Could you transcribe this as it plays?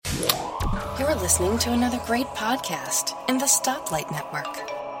You're listening to another great podcast in the Stoplight Network.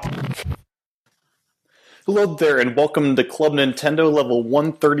 Hello there, and welcome to Club Nintendo Level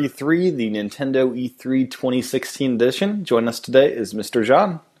 133, the Nintendo E3 2016 edition. Joining us today is Mr.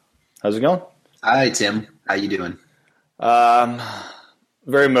 John. How's it going? Hi, Tim. How you doing?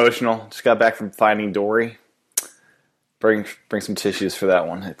 Very emotional. Just got back from Finding Dory. Bring some tissues for that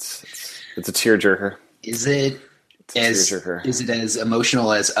one. It's a tearjerker. Is it as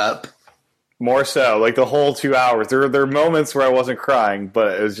emotional as Up? More so, like the whole 2 hours. There are moments where I wasn't crying,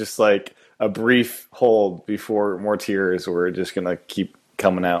 but it was just like a brief hold before more tears were just going to keep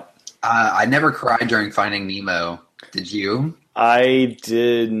coming out. I never cried during Finding Nemo. Did you? I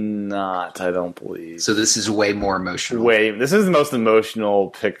did not, I don't believe. So this is way more emotional. This is the most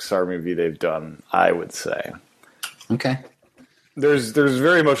emotional Pixar movie they've done, I would say. Okay. There's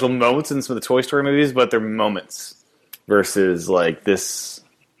very emotional moments in some of the Toy Story movies, but they're moments versus like this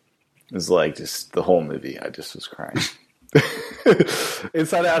is like just the whole movie. I just was crying.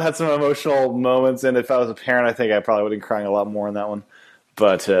 Inside Out had some emotional moments, and if I was a parent, I think I probably would have been crying a lot more in that one.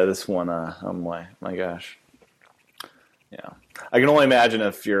 But this one, oh my gosh. Yeah. I can only imagine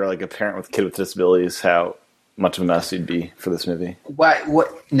if you're like a parent with a kid with disabilities, how much of a mess you'd be for this movie.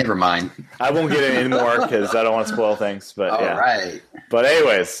 What? Never mind. I won't get in anymore because I don't want to spoil things. But All yeah. right. But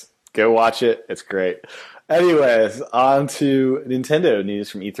anyways, go watch it. It's great. Anyways, on to Nintendo news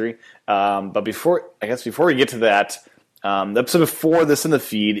from E3. But before we get to that, the episode before this in the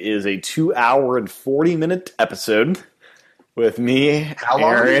feed is a 2 hour and 40-minute episode with me, How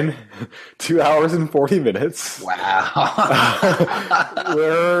long? Aaron. 2 hours and 40 minutes. Wow.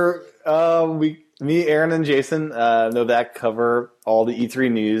 Where me, Aaron, and Jason Novak cover all the E3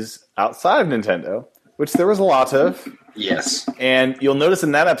 news outside of Nintendo, which there was a lot of. Yes. And you'll notice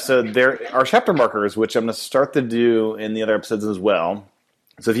in that episode there are chapter markers, which I'm going to start to do in the other episodes as well.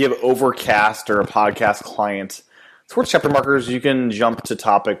 So if you have Overcast or a podcast client towards chapter markers, you can jump to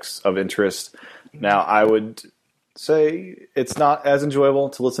topics of interest. Now, I would say it's not as enjoyable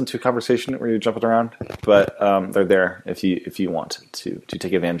to listen to a conversation where you're jumping around, but they're there if you want to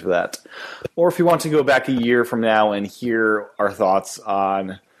take advantage of that. Or if you want to go back a year from now and hear our thoughts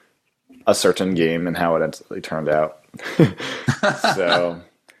on a certain game and how it actually turned out. So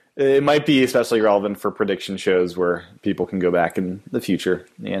it might be especially relevant for prediction shows where people can go back in the future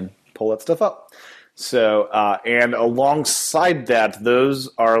and pull that stuff up. So, and alongside that, those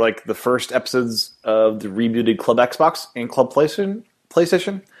are like the first episodes of the rebooted Club Xbox and Club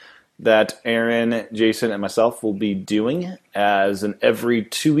PlayStation that Aaron, Jason, and myself will be doing as an every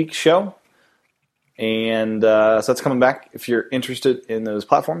 2-week show. And so that's coming back. If you're interested in those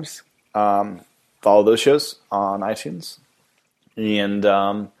platforms, follow those shows on iTunes. And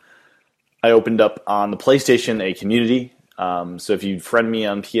I opened up on the PlayStation a community. So if you friend me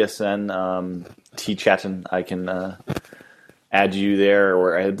on PSN, T-Chatin, I can add you there.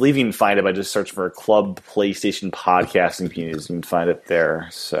 Or I believe you can find it by just searching for Club PlayStation Podcasting Communities. You can find it there.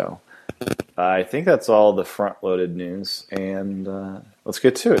 So I think that's all the front-loaded news. And let's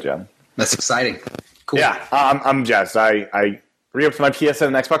get to it, John. That's exciting. Cool. Yeah, I'm jazzed. I re-upped my PSN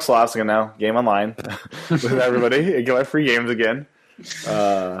and Xbox Live, so I can now game online with everybody and get my free games again.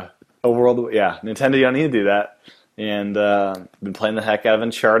 Nintendo, you don't need to do that. And been playing the heck out of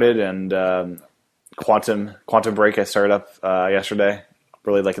Uncharted and Quantum Break. I started up yesterday.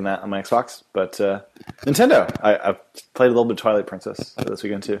 Really liking that on my Xbox. But Nintendo, I've played a little bit of Twilight Princess this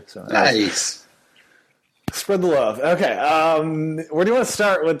weekend too. So Nice. Spread the love. Okay, where do you want to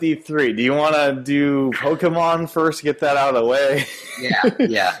start with E3? Do you want to do Pokemon first, get that out of the way?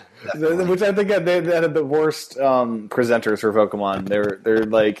 Yeah. Which I think they had the worst presenters for Pokemon. They're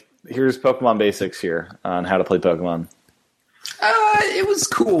like, here's Pokemon basics here on how to play Pokemon. It was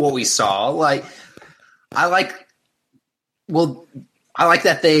cool what we saw. I like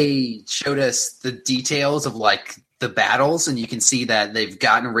that they showed us the details of like the battles, and you can see that they've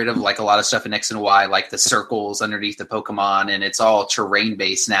gotten rid of like a lot of stuff in X and Y, like the circles underneath the Pokemon, and it's all terrain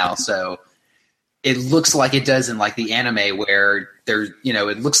based now. So it looks like it does in like the anime where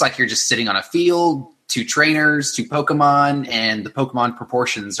it looks like you're just sitting on a field, 2 trainers, 2 Pokemon, and the Pokemon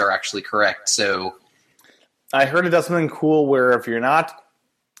proportions are actually correct. So I heard it does something cool where if you're not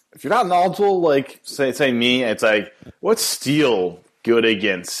knowledgeable, like say me, it's like, what's Steel good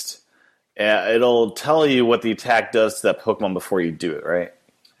against? It'll tell you what the attack does to that Pokemon before you do it, right?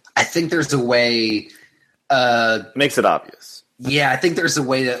 I think there's a way. Makes it obvious. Yeah, I think there's a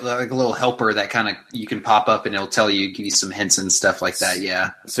way that like a little helper that kind of you can pop up and it'll tell you, give you some hints and stuff like that.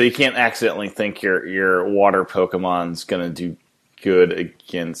 Yeah. So you can't accidentally think your water Pokemon's gonna do good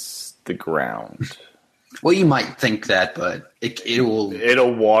against the ground. Well, you might think that, but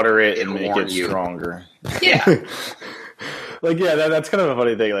it'll water it and make warn it you. stronger. Yeah. That's kind of a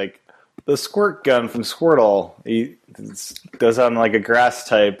funny thing. Like the squirt gun from Squirtle, he does on like a grass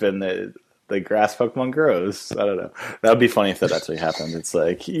type, and the grass Pokemon grows. I don't know. That would be funny if that actually happened. It's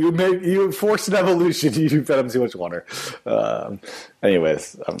like you forced an evolution. You fed them too much water.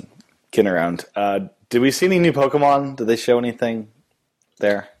 Anyways, I'm kidding around. Did we see any new Pokemon? Did they show anything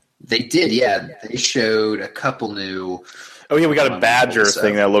there? They did, yeah. They showed a couple new. Oh yeah, we got a badger so.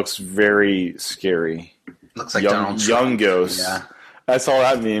 thing that looks very scary. Looks like Donald Trump. Young Ghost. Yeah. I saw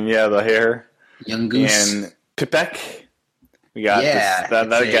that meme. Yeah, the hair. Young Goose. And Pipek. We got that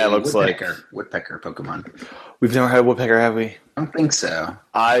guy looks Woodpecker Pokemon. We've never had a Woodpecker, have we? I don't think so.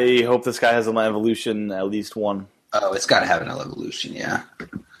 I hope this guy has an evolution, at least one. Oh, it's got to have an evolution, yeah.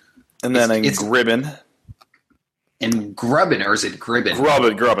 And then it's Gribbon. And Grubbin, or is it Gribbon?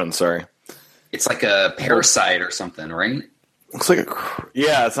 Grubbin, sorry. It's like a parasite or something, right? Looks like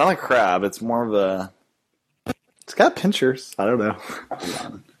yeah, it's not a crab. It's more of a... It's got pinchers. I don't know. Hold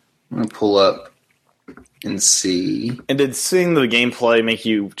on. I'm going to pull up and see. And did seeing the gameplay make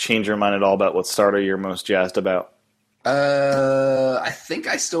you change your mind at all about what starter you're most jazzed about? I think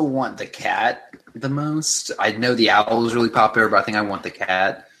I still want the cat the most. I know the owl is really popular, but I think I want the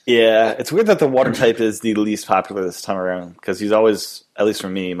cat. Yeah, it's weird that the water type is the least popular this time around, because he's always, at least for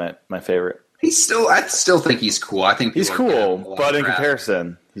me, my favorite. I still think he's cool. I think he's cool, but in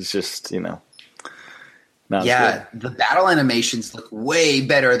comparison, he's just, not yeah, the battle animations look way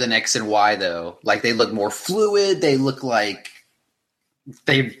better than X and Y, though. Like, they look more fluid. They look like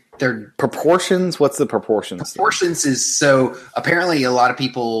they're proportions. What's the proportions? Proportions is so apparently a lot of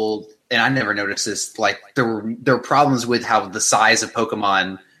people, and I never noticed this. Like, there were problems with how the size of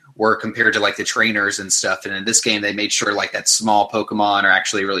Pokemon were compared to like the trainers and stuff. And in this game, they made sure like that small Pokemon are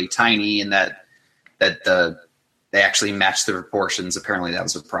actually really tiny, and that they actually match the proportions. Apparently, that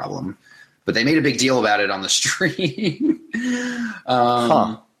was a problem. But they made a big deal about it on the stream.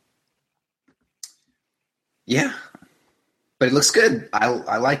 Yeah. But it looks good.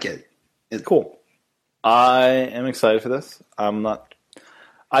 I like it. It's cool. I am excited for this.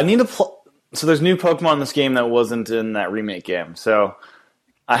 I need to so there's new Pokemon in this game that wasn't in that remake game. So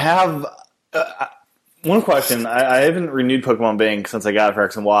I have one question. I haven't renewed Pokemon Bank since I got it for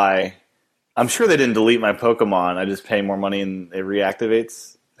X and Y. I'm sure they didn't delete my Pokemon. I just pay more money and it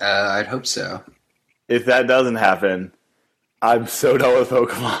reactivates. I'd hope so. If that doesn't happen, I'm so done with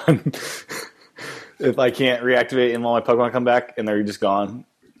Pokemon. If I can't reactivate and all my Pokemon come back and they're just gone,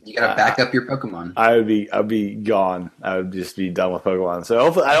 you gotta back up your Pokemon. I'd be gone. I would just be done with Pokemon. So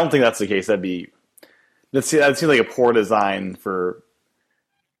hopefully, I don't think that's the case. That'd seem like a poor design for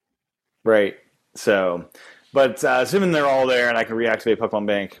right. So, but assuming they're all there and I can reactivate Pokemon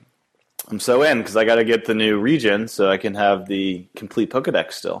Bank, I'm so in because I got to get the new region so I can have the complete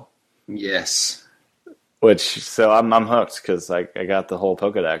Pokedex still. Yes. So I'm hooked because I got the whole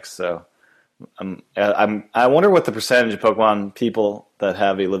Pokedex. So I wonder what the percentage of Pokemon people that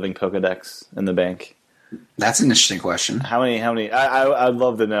have a living Pokedex in the bank. That's an interesting question. How many? I'd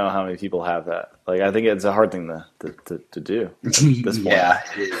love to know how many people have that. Like, I think it's a hard thing to do. At this point. Yeah,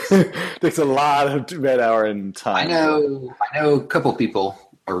 it is. It takes a lot of man-hour and time. I know a couple people,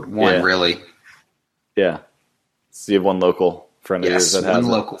 or one really. Yeah. So you have one local friend of yours that has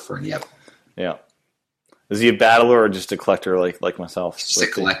one local friend. Yep. Yeah. Is he a battler or just a collector like myself? Just a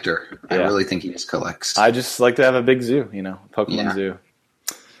collector. Yeah. I really think he just collects. I just like to have a big zoo, Pokemon zoo.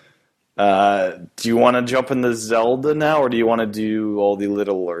 Do you want to jump into Zelda now, or do you want to do all the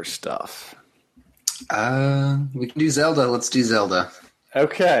littler stuff? We can do Zelda. Let's do Zelda.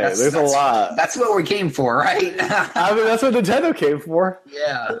 Okay, there's a lot. That's what we came for, right? I mean, that's what Nintendo came for.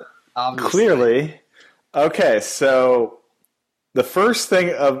 Yeah, obviously. Clearly. Okay, so the first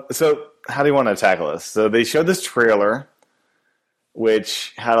thing how do you want to tackle this? So they showed this trailer,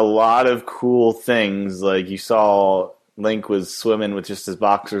 which had a lot of cool things. Like, you saw Link was swimming with just his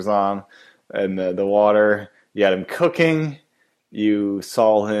boxers on in the water. You had him cooking. You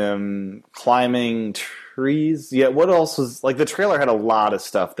saw him climbing trees. Yeah, what else was... Like, the trailer had a lot of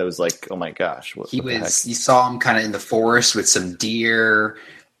stuff that was like, oh my gosh. What the heck? You saw him kind of in the forest with some deer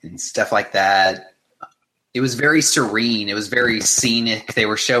and stuff like that. It was very serene. It was very scenic. They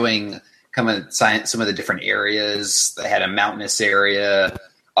were showing some of the different areas. They had a mountainous area.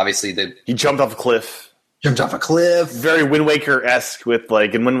 Obviously, he jumped off a cliff. Very Wind Waker-esque with,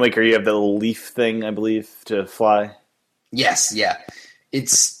 like, in Wind Waker you have the little leaf thing, I believe, to fly. Yes, yeah.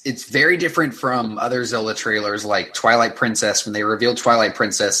 It's very different from other Zelda trailers like Twilight Princess. When they revealed Twilight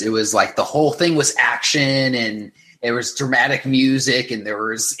Princess, it was like the whole thing was action and there was dramatic music and there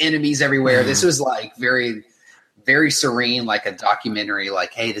was enemies everywhere. This was like very, very serene, like a documentary.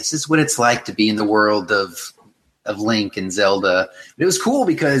 Like, hey, this is what it's like to be in the world of Link and Zelda. But it was cool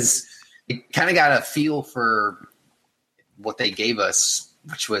because it kind of got a feel for what they gave us,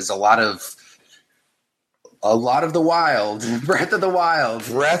 which was a lot of the wild. Breath of the Wild.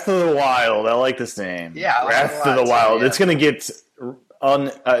 Breath of the Wild. I like this name. Yeah, Breath of the Wild. Yeah. It's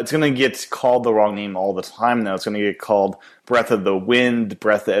gonna get called the wrong name all the time now. It's gonna get called Breath of the Wind.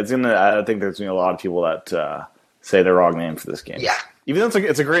 I think there's gonna be a lot of people that say the wrong name for this game. Yeah. Even though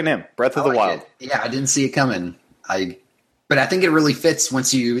it's a great name, Breath of the Wild. It. Yeah, I didn't see it coming. But I think it really fits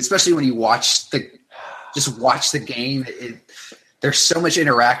especially when you watch the game. There's so much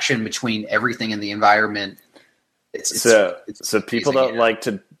interaction between everything in the environment. So people that like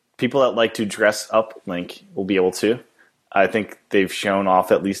to dress up Link will be able to. I think they've shown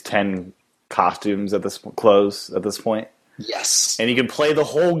off at least 10 costumes at this point. Yes, and you can play the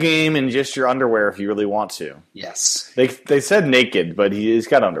whole game in just your underwear if you really want to. Yes, they said naked, but he's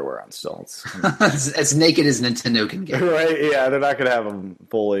got underwear on still. as naked as Nintendo can get. Right? Yeah, they're not going to have him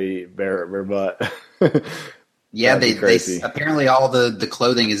fully bare butt. Yeah, they apparently all the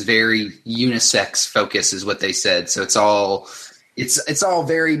clothing is very unisex focus, is what they said. So it's all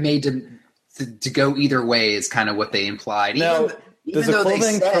very made to go either way, is kind of what they implied. Now, does the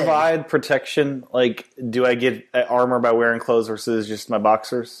clothing provide protection? Like, do I get armor by wearing clothes versus just my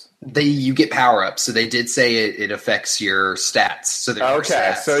boxers? You get power ups, so they did say it affects your stats. So there are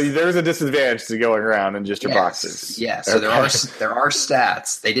stats. So there's a disadvantage to going around in just your boxers. Yeah, so there are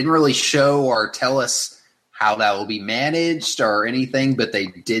stats. They didn't really show or tell us how that will be managed or anything, but they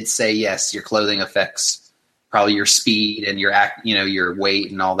did say yes, your clothing affects probably your speed and your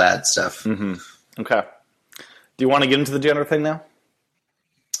weight and all that stuff. Mm-hmm. Okay. Do you want to get into the gender thing now?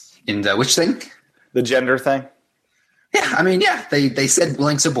 In which thing? The gender thing. Yeah, I mean, yeah, they said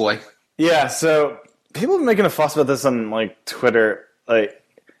Link's a boy. Yeah, so people have been making a fuss about this on like Twitter. Like,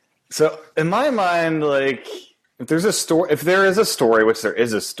 so in my mind, like if there is a story, which there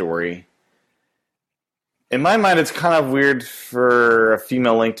is a story. In my mind, it's kind of weird for a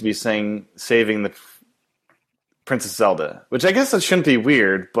female Link to be saving the Princess Zelda, which I guess it shouldn't be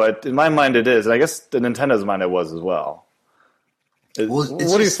weird, but in my mind it is, and I guess in Nintendo's mind it was as well. What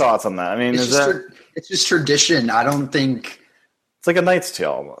are your thoughts on that? I mean, it's just tradition. I don't think it's like a Knight's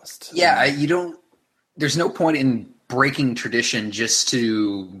Tale almost. Yeah, there's no point in breaking tradition just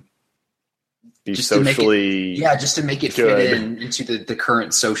to be socially just to make it good. Fit into the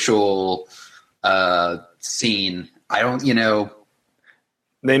current social scene. I don't,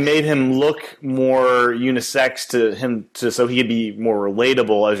 They made him look more unisex so he could be more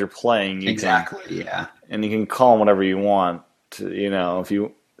relatable as you're playing. Exactly, yeah. And you can call him whatever you want to, if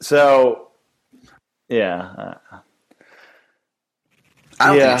you. So, yeah. I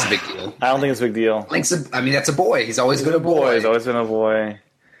don't think it's a big deal. I don't think it's a big deal. That's a boy. He's always been a boy. He's always been a boy.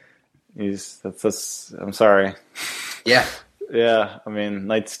 I'm sorry. Yeah. Yeah, I mean,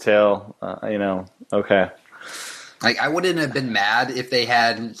 Knight's Tale, okay. Like, I wouldn't have been mad if they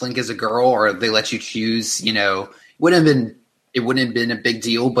had Link as a girl or they let you choose, it wouldn't have been a big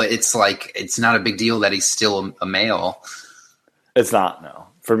deal, but it's like, it's not a big deal that he's still a male. It's not, no.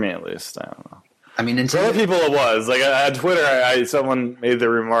 For me, at least. I don't know. I mean, for other people it was. Like, on Twitter, someone made the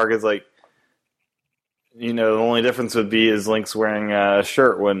remark, it's like, the only difference would be is Link's wearing a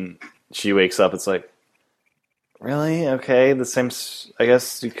shirt when she wakes up. It's like, really? Okay, the same. I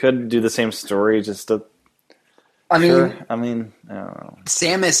guess you could do the same story. I don't know.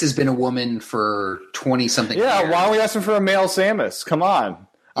 Samus has been a woman for 20-something years. Yeah, why are we asking for a male Samus? Come on,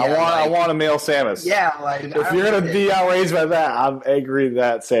 yeah, I want a male Samus. Yeah, if you're gonna be outraged by that, I agree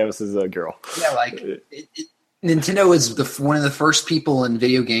that Samus is a girl. Yeah, Nintendo is one of the first people in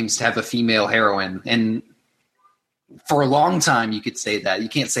video games to have a female heroine, and for a long time, you could say that. You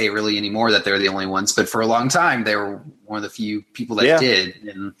can't say it really anymore that they're the only ones, but for a long time, they were one of the few people that did.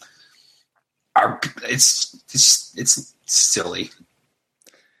 And it's silly.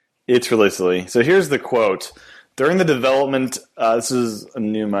 It's really silly. So here's the quote. During the development, this is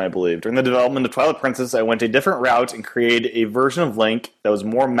Numa, I believe. During the development of Twilight Princess, I went a different route and created a version of Link that was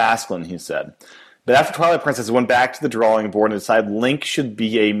more masculine, he said. But after Twilight Princess, I went back to the drawing board and decided Link should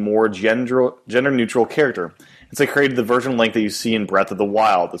be a more gender-neutral character. And so I created the version of Link that you see in Breath of the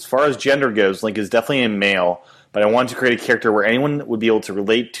Wild. As far as gender goes, Link is definitely a male, but I wanted to create a character where anyone would be able to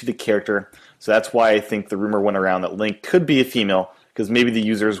relate to the character. So that's why I think the rumor went around that Link could be a female, because maybe the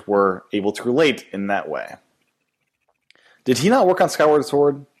users were able to relate in that way. Did he not work on Skyward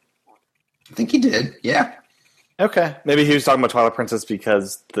Sword? I think he did, yeah. Okay. Maybe he was talking about Twilight Princess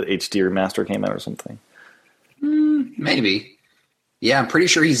because the HD remaster came out or something. Maybe. Yeah, I'm pretty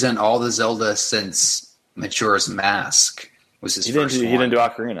sure he's done all the Zelda since Majora's Mask was his first one. He didn't do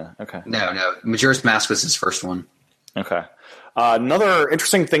Ocarina. Okay. No. Majora's Mask was his first one. Okay. Another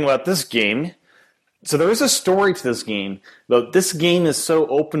interesting thing about this game, so there is a story to this game, but this game is so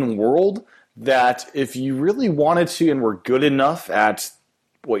open world that if you really wanted to and were good enough at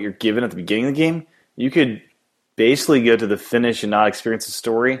what you're given at the beginning of the game, you could basically go to the finish and not experience the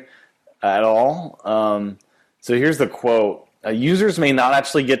story at all. So here's the quote. Users may not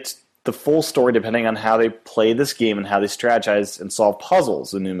actually get the full story depending on how they play this game and how they strategize and solve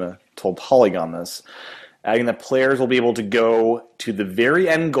puzzles, Aonuma told Polygon this, adding that players will be able to go to the very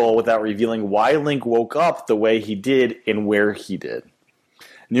end goal without revealing why Link woke up the way he did and where he did.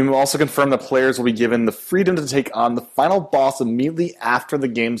 Aonuma also confirmed that players will be given the freedom to take on the final boss immediately after the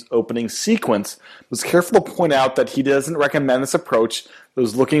game's opening sequence, but was careful to point out that he doesn't recommend this approach to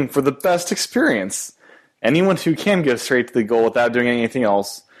those looking for the best experience. Anyone who can go straight to the goal without doing anything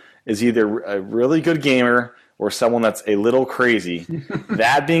else is either a really good gamer or someone that's a little crazy.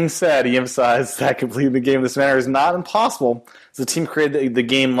 That being said, he emphasized that completing the game in this manner is not impossible, as the team created the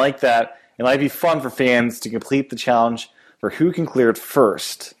game like that. It might be fun for fans to complete the challenge for who can clear it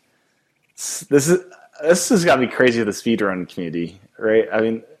first. This has got to be crazy with the speedrun community, right? I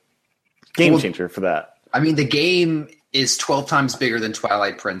mean, game changer for that. I mean, the game is 12 times bigger than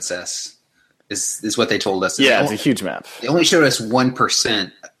Twilight Princess, is what they told us. Yeah, it's a huge map. They only showed us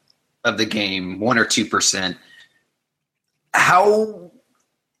 1% of the game, 1 or 2%. How?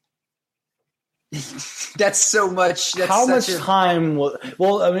 That's so much. How much time?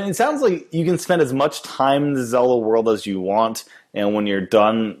 Well, I mean, it sounds like you can spend as much time in the Zelda world as you want, and when you're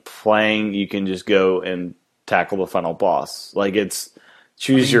done playing, you can just go and tackle the final boss. Like, it's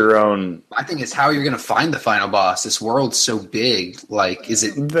choose your own. My thing is how you're going to find the final boss. This world's so big. Like, is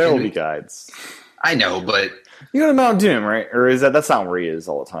it? There will be guides. I know, but you go to Mount Doom, right? Or is that's not where he is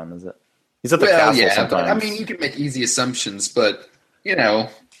all the time? Is it? He's at the castle sometimes. But, I mean, you can make easy assumptions, but you know.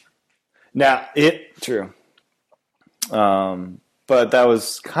 Now, true. But that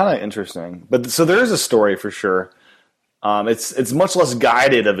was kind of interesting. But so there is a story for sure. It's much less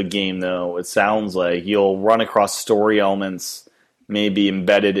guided of a game, though. It sounds like you'll run across story elements, maybe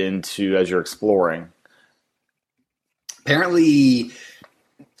embedded into as you're exploring. Apparently,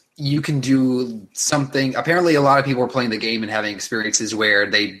 you can do something. Apparently, a lot of people are playing the game and having experiences where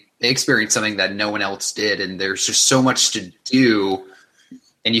they experience something that no one else did, and there's just so much to do.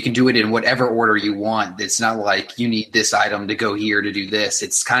 And you can do it in whatever order you want. It's not like you need this item to go here to do this.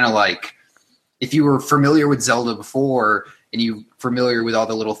 It's kind of like if you were familiar with Zelda before and you familiar with all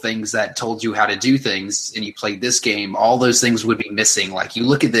the little things that told you how to do things and you played this game, all those things would be missing. Like you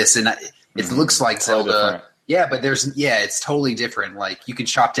look at this and it looks like Zelda. Yeah, but it's totally different. Like you can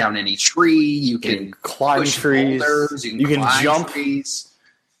chop down any tree. You can climb trees. Boulders, you can jump. Trees.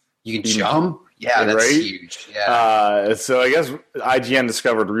 You can jump. Yeah, that's huge. Yeah. So I guess IGN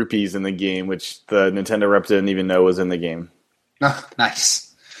discovered rupees in the game, which the Nintendo rep didn't even know was in the game. Oh,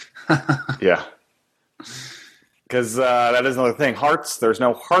 nice. Yeah. Because that is another thing. Hearts, there's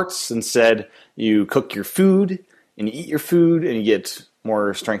no hearts. Instead, you cook your food, and you eat your food, and you get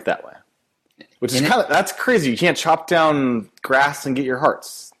more strength that way. Which is that's crazy. You can't chop down grass and get your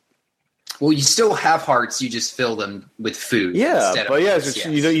hearts. Well, you still have hearts. You just fill them with food. Yeah, but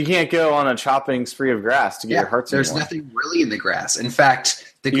you can't go on a chopping spree of grass to get your hearts. There's nothing really in the grass. In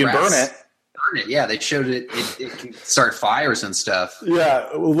fact, you can burn it. Burn it. Yeah, they showed it can start fires and stuff. Yeah,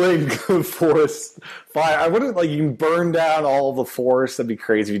 like forest fire. I wouldn't you can burn down all the forest. That'd be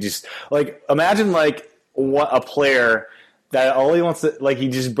crazy. You just imagine a player that all he wants to he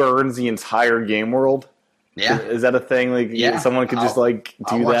just burns the entire game world. Yeah, is that a thing? Someone could just do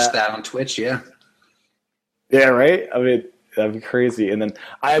I'll watch that on Twitch. Yeah, yeah, right. I mean, that'd be crazy. And then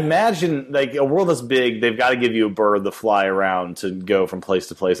I imagine a world this big, they've got to give you a bird to fly around to go from place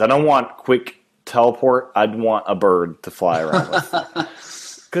to place. I don't want quick teleport. I'd want a bird to fly around with.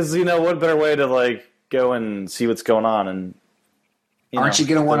 Because what better way to go and see what's going on and. Aren't you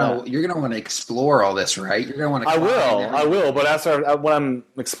going to want to? You're going to want to explore all this, right? You're going to want to. I will. But when I'm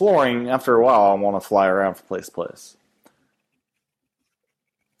exploring, after a while, I want to fly around from place to place.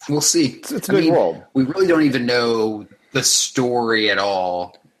 We'll see. It's a big world. We really don't even know the story at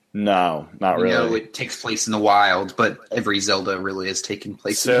all. No, not really. It takes place in the wild, but every Zelda really is taking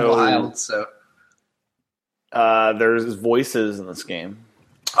place in the wild. So there's voices in this game.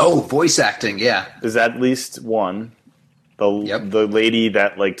 Oh, voice acting, yeah. There's at least one. The lady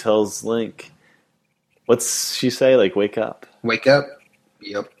that tells Link, what's she say? Wake up. Wake up.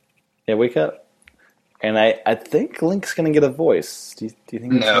 Yep. Yeah, wake up. And I think Link's going to get a voice. Do you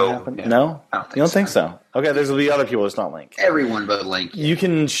think that's going to happen? No? I don't think You don't think so? Okay, there's going to be other people. It's not Link. Everyone but Link. You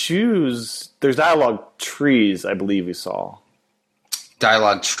can choose. There's dialogue trees, I believe we saw,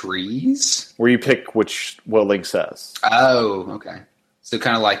 Dialogue trees? where you pick what Link says. Oh, okay. So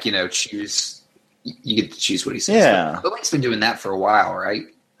kind of like, choose. You get to choose what he says. Yeah. But Link's been doing that for a while, right?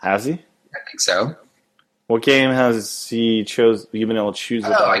 Has he? I think so. What game has he chose? You been able to choose?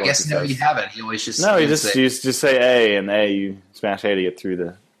 Oh, I guess no, you haven't. He always just No, you just say A, and A, you smash A to get through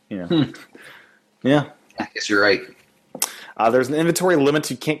the. Yeah. I guess you're right. There's an inventory limit.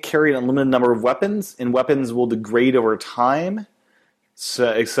 You can't carry an unlimited number of weapons, and weapons will degrade over time. So,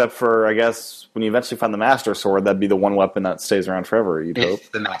 except for, I guess, when you eventually find the Master Sword, that'd be the one weapon that stays around forever, you'd hope.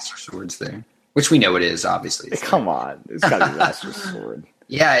 If the Master Sword's there. Which we know it is, obviously. Come on. It's got to be the Master Sword.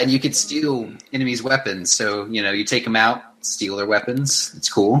 Yeah, and you could steal enemies' weapons. So, you take them out, steal their weapons. It's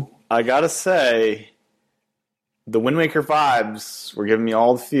cool. I gotta say, the Wind Waker vibes were giving me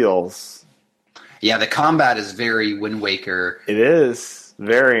all the feels. Yeah, the combat is very Wind Waker. It is.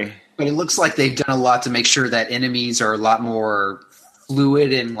 Very. But it looks like they've done a lot to make sure that enemies are a lot more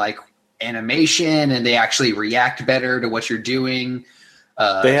fluid in, animation, and they actually react better to what you're doing.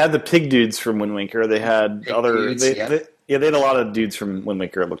 They had the pig dudes from Wind Waker. They had other... Dudes, they had a lot of dudes from Wind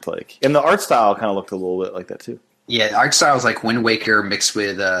Waker, it looked like. And the art style kind of looked a little bit like that, too. Yeah, the art style is like Wind Waker mixed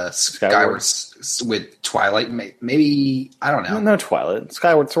with Skyward with Twilight. Maybe, I don't know. No Twilight.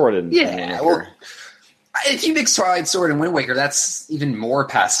 Skyward Sword and Wind Waker. Well, if you mix Twilight Sword and Wind Waker, that's even more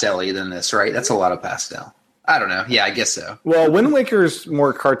pastel-y than this, right? That's a lot of pastel. I don't know. Yeah, I guess so. Well, Wind Waker's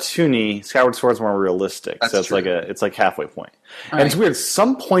more cartoony. Skyward Sword's more realistic. That's so true. It's like halfway point. All And it's weird.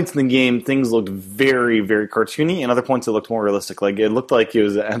 Some points in the game, things looked very, very cartoony, and other points it looked more realistic. Like, it looked like it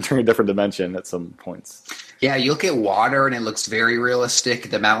was entering a different dimension at some points. Yeah, you look at water and it looks very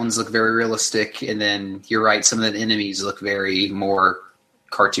realistic. The mountains look very realistic, and then you're right, some of the enemies look very more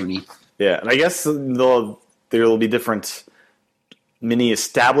cartoony. Yeah, and I guess there will be different mini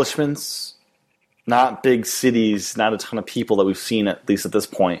establishments, not big cities, not a ton of people that we've seen, at least at this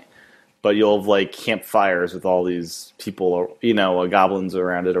point. But you'll have, campfires with all these people, goblins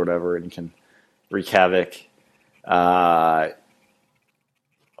around it or whatever, and you can wreak havoc. What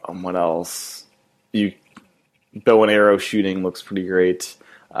else? Bow and arrow shooting looks pretty great.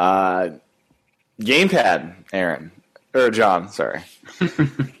 Gamepad, Aaron. Or John, sorry.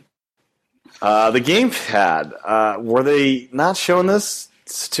 The gamepad. Were they not showing this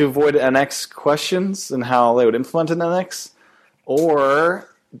to avoid NX questions and how they would implement an NX? Or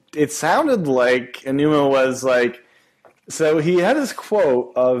it sounded like Enuma was so he had this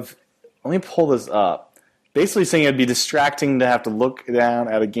quote of, let me pull this up, basically saying it'd be distracting to have to look down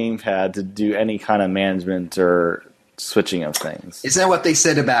at a gamepad to do any kind of management or switching of things. Isn't that what they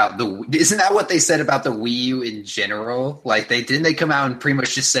said about the Wii U in general? Didn't they come out and pretty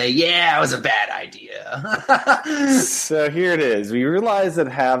much just say, yeah, it was a bad idea. So here it is. We realized that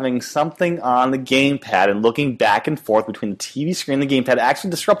having something on the gamepad and looking back and forth between the TV screen and the gamepad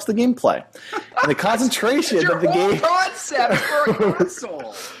actually disrupts the gameplay. And the concentration of the game concept for a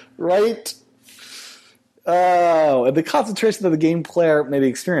console. Right? Oh, and the concentration that the game player may be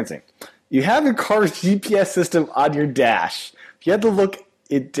experiencing. You have your car's GPS system on your dash. If you have to look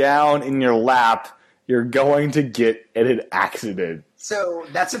it down in your lap, you're going to get in an accident. So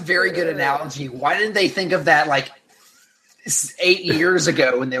that's a very good analogy. Why didn't they think of that 8 years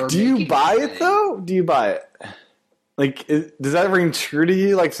ago when they were Do you buy it, though? Do you buy it? Does that ring true to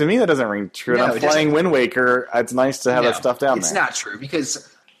you? To me, that doesn't ring true. No, and I'm playing Wind Waker. It's nice to have that stuff down there. It's not true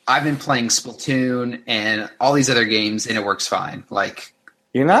because I've been playing Splatoon and all these other games, and it works fine.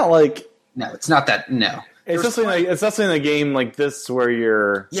 You're not No, it's not that. No, it's not something in a game like this where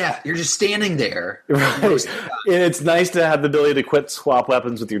you're you're just standing there. Right. And it's nice to have the ability to quit swap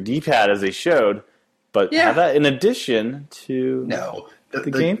weapons with your D-pad as they showed, but have that in addition to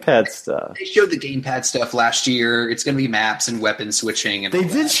the gamepad stuff. They showed the gamepad stuff last year. It's going to be maps and weapon switching. And they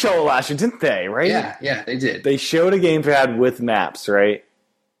did show it last year, didn't they? Right? Yeah, they did. They showed a gamepad with maps, right?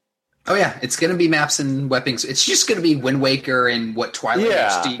 Oh yeah, it's going to be maps and weapons. It's just going to be Wind Waker and what Twilight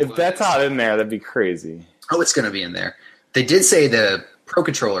HD was. If that's not in there, that'd be crazy. Oh, it's going to be in there. They did say the Pro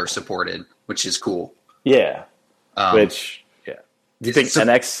Controller supported, which is cool. Yeah. Do you think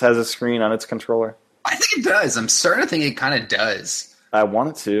NX has a screen on its controller? I think it does. I'm starting to think it kind of does. I want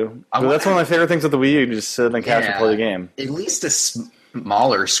it to. That's one of my favorite things with the Wii U. You can just sit on the couch and play the game. At least a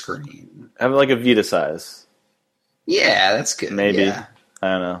smaller screen. Have a Vita size. Yeah, that's good. Maybe. Yeah.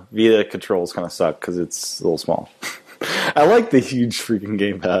 I don't know. Vita controls kind of suck because it's a little small. I like the huge freaking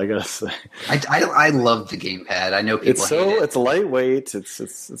gamepad. I gotta say, I love the gamepad. I know people hate it. It's lightweight. It's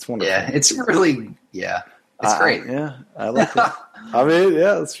wonderful. Yeah, it's really it's great. I like it. I mean,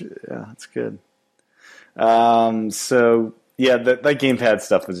 it's good. So yeah, that gamepad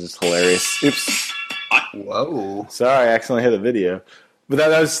stuff was just hilarious. Oops. Whoa. Sorry, I accidentally hit a video. But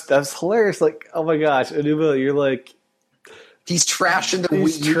that was hilarious. Like, oh my gosh, Anuba, you're like, he's trashing the Wii U.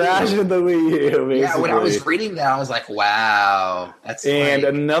 He's trashing the Wii U, basically. Yeah, when I was reading that, I was like, wow. That's and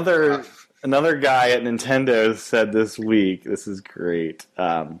like, another guy at Nintendo said this week, this is great.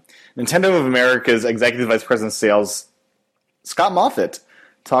 Nintendo of America's Executive Vice President of Sales, Scott Moffitt,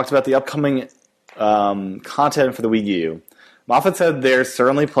 talked about the upcoming content for the Wii U. Moffitt said there's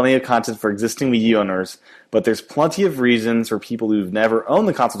certainly plenty of content for existing Wii U owners, but there's plenty of reasons for people who've never owned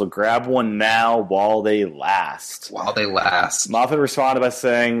the console to grab one now while they last. While they last. Moffitt responded by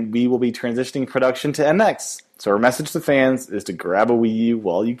saying, we will be transitioning production to NX, so our message to fans is to grab a Wii U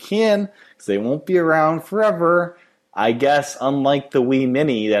while you can, because they won't be around forever. I guess unlike the Wii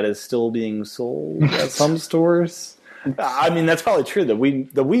Mini that is still being sold at some stores. I mean, that's probably true. The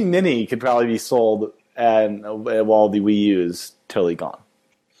Wii Mini could probably be sold and while the Wii U is totally gone.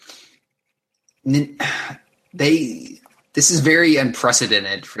 This is very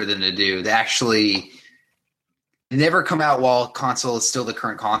unprecedented for them to do. They actually never come out while console is still the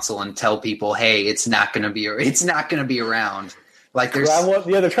current console and tell people, "Hey, it's not going to be around." Like they're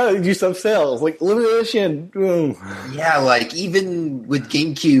trying to do some sales, like limited edition. Boom. Yeah, like even with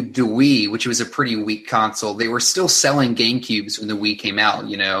GameCube, the Wii, which was a pretty weak console, they were still selling GameCubes when the Wii came out.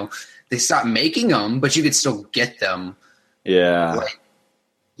 You know, they stopped making them, but you could still get them. Yeah. Like,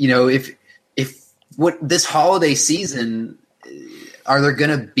 you know, if what this holiday season, are there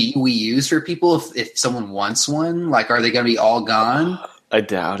going to be Wii U's for people if someone wants one? Like, are they going to be all gone? I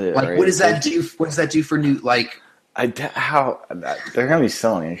doubt it. Like, right? what does that do? What does that do for new? Like, how they're going to be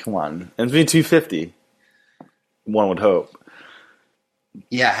selling it? Come on, and it's been $250. One would hope.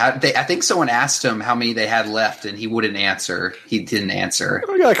 Yeah, I think someone asked him how many they had left, and he wouldn't answer. He didn't answer.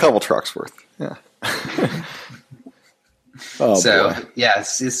 We got a couple trucks worth. Yeah. So boy. Yeah,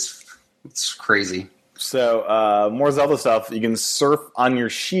 it's crazy. So more Zelda stuff. You can surf on your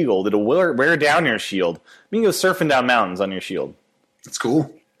shield. It'll wear down your shield. You can go surfing down mountains on your shield. It's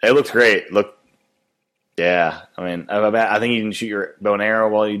cool. It looks great. Yeah. I mean, I think you can shoot your bow and arrow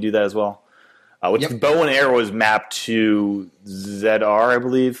while you do that as well. Which bow and arrow is mapped to ZR, I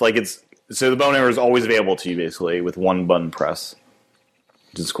believe. So the bow and arrow is always available to you, basically, with one button press,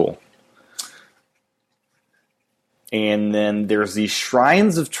 which is cool. And then there's the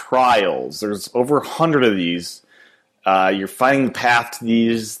Shrines of Trials. There's over 100 of these. You're finding the path to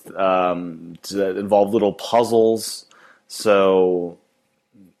these that involve little puzzles. So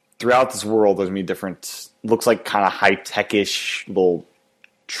throughout this world, there's going to be different, looks like kind of high-tech-ish little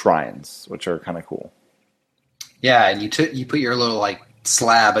shrines, which are kind of cool. Yeah, and you put your little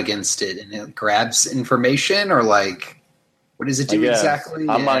slab against it, and it grabs information, or what does it do exactly?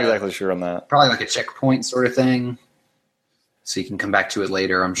 I'm not exactly sure on that. Probably like a checkpoint sort of thing. So you can come back to it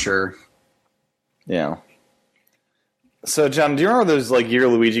later, I'm sure. Yeah. So, John, do you remember those year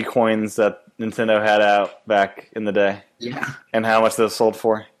Luigi coins that Nintendo had out back in the day? Yeah. And how much those sold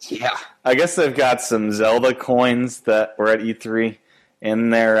for? Yeah. I guess they've got some Zelda coins that were at E3,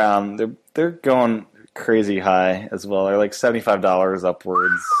 and they're going crazy high as well. They're $75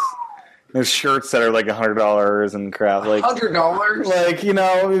 upwards. There's shirts that are $100 and crap. $100? If you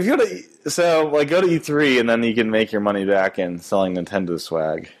go to go to E3 and then you can make your money back in selling Nintendo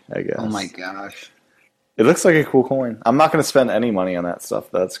swag, I guess. Oh my gosh. It looks like a cool coin. I'm not going to spend any money on that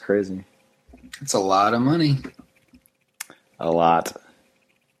stuff. That's crazy. It's a lot of money. A lot.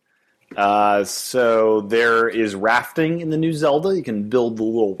 So there is rafting in the new Zelda. You can build the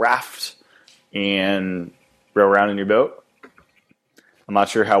little raft and row around in your boat. I'm not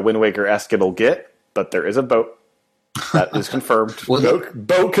sure how Wind Waker-esque it'll get, but there is a boat. That is confirmed.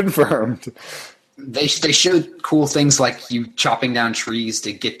 Boat confirmed. They showed cool things like you chopping down trees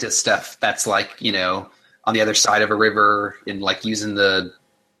to get to stuff that's on the other side of a river, and using the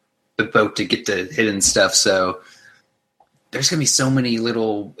boat to get to hidden stuff. So there's going to be so many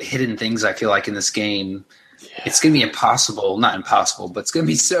little hidden things, I feel like, in this game. Yeah. It's going to be impossible. Not impossible, but it's going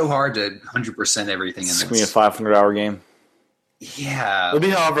to be so hard to 100% everything in this. It's going to be a 500-hour game. Yeah. It'll be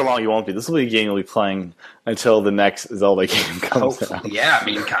however long you won't be. This will be a game you'll be playing until the next Zelda game comes out. Yeah, I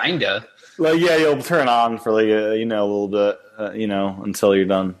mean, kinda. You'll turn it on for a little bit, until you're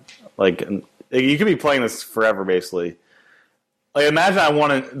done. You could be playing this forever, basically.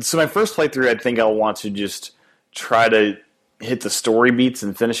 Imagine so my first playthrough, I think I'll want to just try to hit the story beats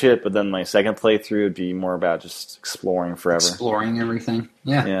and finish it, but then my second playthrough would be more about just exploring forever. Exploring everything.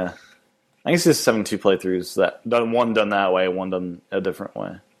 Yeah. Yeah. I guess just 2 playthroughs one done that way, one done a different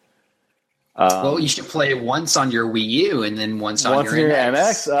way. Well, you should play it once on your Wii U and then once on your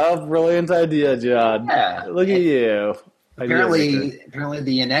NX. Oh, brilliant idea, John. Yeah. Look at you. Apparently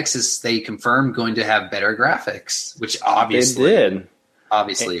the NX they confirmed going to have better graphics, which obviously they did.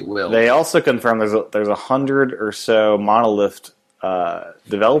 Obviously, it will. They also confirmed there's 100 or so Monolith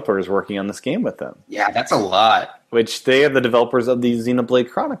developers working on this game with them. Yeah, that's a lot. Which they are the developers of the Xenoblade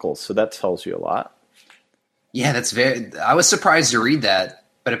Chronicles, so that tells you a lot. Yeah, that's I was surprised to read that,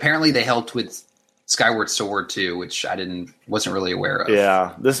 but apparently they helped with Skyward Sword too, which I wasn't really aware of.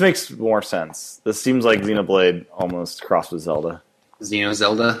 Yeah, this makes more sense. This seems like Xenoblade almost crossed with Zelda.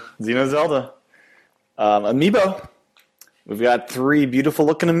 Xenozelda. Amiibo. We've got 3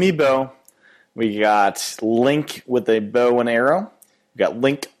 beautiful-looking Amiibo. We got Link with a bow and arrow. We got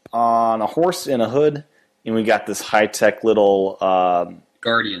Link on a horse in a hood. And we got this high-tech little...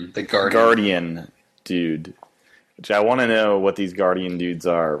 Guardian. The Guardian dude. Which I want to know what these Guardian dudes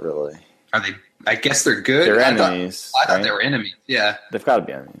are, really. Are they... I guess they're good. They're enemies. I thought they were enemies, yeah. They've got to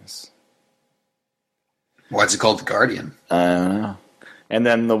be enemies. Why's it called the Guardian? I don't know. And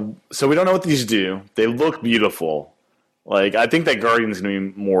then so we don't know what these do. They look beautiful. Like, I think that Guardian's going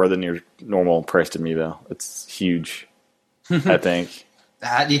to be more than your normal priced Amiibo. It's huge, I think.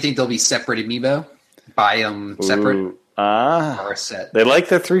 Do you think they'll be separate Amiibo? Buy them separate? Or a set? They like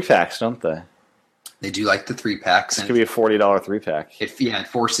their 3-packs, don't they? They do like the 3-packs. This could be a $40 3-pack. It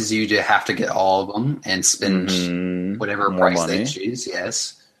forces you to have to get all of them and spend whatever more price money. they choose,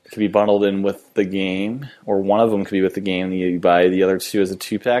 yes. It could be bundled in with the game, or one of them could be with the game, and you buy the other 2 as a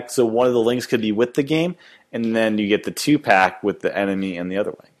 2-pack. So one of the links could be with the game, and then you get the 2-pack with the enemy and the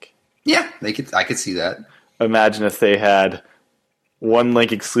other link. Yeah, I could see that. Imagine if they had one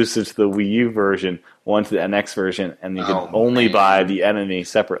link exclusive to the Wii U version, one to the NX version, and you could only buy the enemy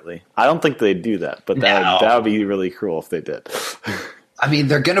separately. I don't think they'd do that, but that would be really cruel if they did. I mean,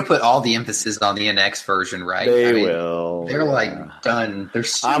 they're going to put all the emphasis on the NX version, right? They will. They're done.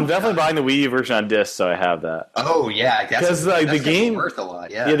 I'm definitely buying the Wii U version on disc, so I have that. Oh yeah, because the game worth a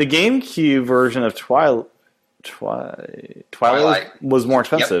lot. Yeah, the GameCube version of Twilight was more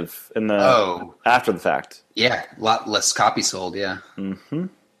expensive after the fact. Yeah, a lot less copies sold. Yeah. Mm-hmm.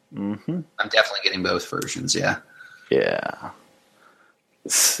 I'm definitely getting both versions. Yeah. Yeah.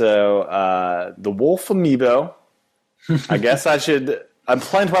 So the Wolf Amiibo. I guess I'm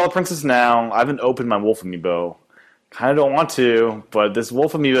playing Twilight Princess now. I haven't opened my Wolf Amiibo. Kind of don't want to, but this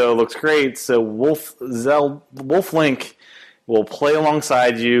Wolf Amiibo looks great. So Wolf Link will play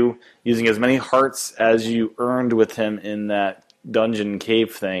alongside you, using as many hearts as you earned with him in that dungeon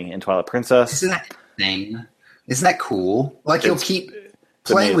cave thing in Twilight Princess. Isn't that insane? Isn't that cool? Like, he'll keep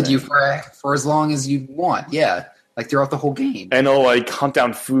playing with you for as long as you want. Yeah, like throughout the whole game. And he'll like hunt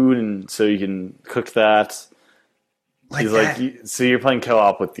down food, and so you can cook that. So you're playing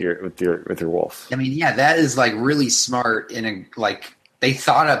co-op with your wolf. I mean, yeah, that is like really smart. They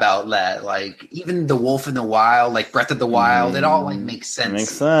thought about that. Like, even the Wolf in the Wild, like Breath of the Wild, it all like makes sense. It makes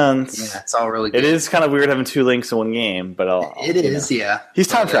sense. Yeah, it's all really good. It is kind of weird having 2 links in one game, but it is. Yeah, he's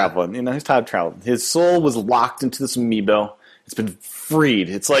time traveling. He's time traveling. His soul was locked into this Amiibo. It's been freed.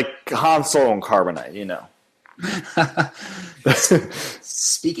 It's like Han Solo and Carbonite.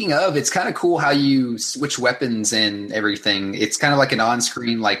 Speaking of, it's kind of cool how you switch weapons and everything. It's kind of like an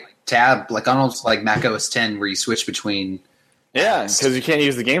on-screen like tab, like almost like Mac OS X, where you switch between. Yeah, because you can't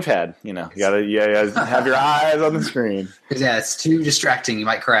use the gamepad. You gotta have your eyes on the screen. Yeah, it's too distracting. You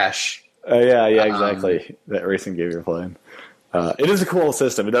might crash. Yeah, exactly. That racing game you're playing. It is a cool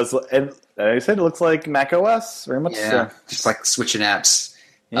system. It does, and I said it looks like Mac OS very much. Yeah, just like switching apps.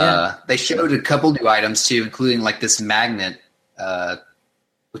 Yeah. They showed a couple new items too, including like this magnet,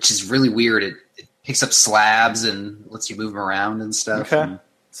 which is really weird. It picks up slabs and lets you move them around and stuff. Okay,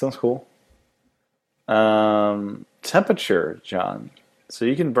 sounds cool. Temperature, John. So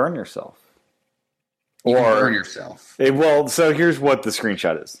you can burn yourself. Burn yourself. So here's what the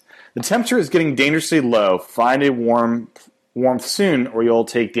screenshot is. The temperature is getting dangerously low. Find a warmth soon, or you'll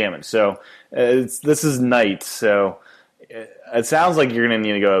take damage. So this is night. So it sounds like you're going to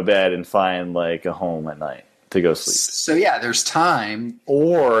need to go to bed and find like a home at night to go sleep. So yeah, there's time.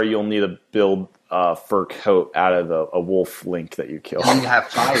 Or you'll need to build a fur coat out of a wolf link that you kill. And you have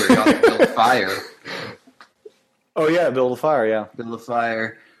fire. You have to build a fire. Oh yeah, build a fire. Yeah, build a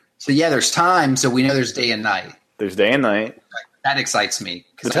fire. So yeah, there's time. So we know there's day and night. There's day and night. That excites me.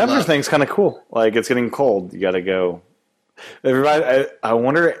 The temperature thing's kind of cool. Like, it's getting cold. You got to go. Everybody, I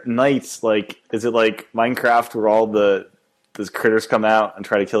wonder at nights, like, is it like Minecraft where all the those critters come out and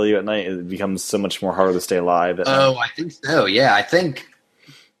try to kill you at night, it becomes so much more harder to stay alive. Oh, I think so. Yeah, I think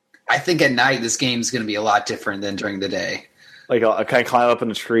at night this game's going to be a lot different than during the day. Like, can I climb up in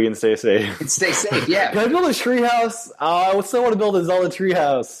a tree and stay safe? And stay safe, yeah. Can I build a tree house? I would still want to build a Zelda tree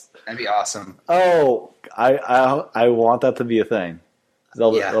house. That'd be awesome. Oh, I want that to be a thing.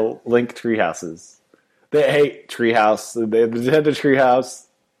 Zelda Link tree houses. They hate tree house. They had the tree house.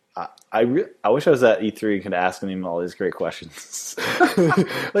 I wish I was at E3 and could ask him all these great questions.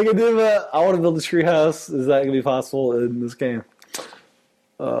 Like, I want to build a tree house. Is that going to be possible in this game?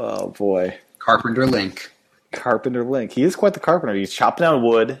 Oh, boy. Carpenter Link. He is quite the carpenter. He's chopping down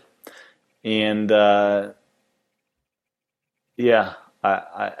wood. And, yeah,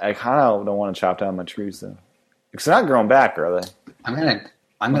 I kind of don't want to chop down my trees, though. Because they're not growing back, are they? I'm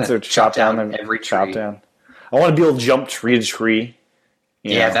gonna chop down every tree. I want to be able to jump tree to tree.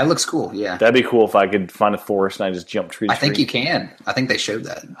 Yeah, that looks cool. Yeah, that'd be cool if I could find a forest and I just jump tree to tree. I think you can. I think they showed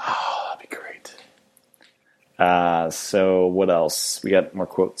that. Oh, that'd be great. So what else? We got more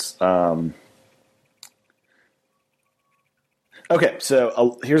quotes. Okay,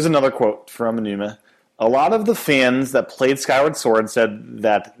 so here's another quote from Aonuma. A lot of the fans that played Skyward Sword said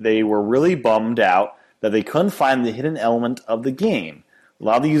that they were really bummed out that they couldn't find the hidden element of the game. A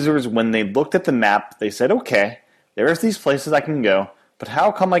lot of the users, when they looked at the map, they said, okay, there's these places I can go, but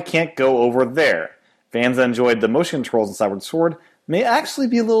how come I can't go over there? Fans that enjoyed the motion controls in Skyward Sword may actually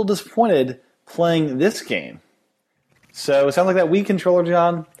be a little disappointed playing this game. So it sounds like that Wii controller,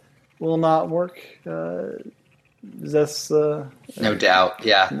 John, will not work. Is this no doubt?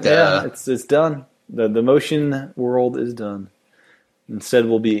 Yeah, yeah, it's done. The motion world is done. Instead,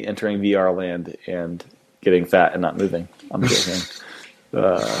 we'll be entering VR land and getting fat and not moving. I'm joking.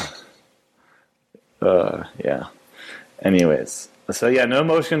 Yeah. Anyways, so yeah, no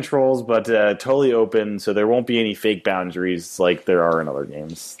motion controls, but totally open. So there won't be any fake boundaries like there are in other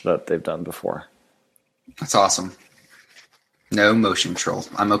games that they've done before. That's awesome. No motion control.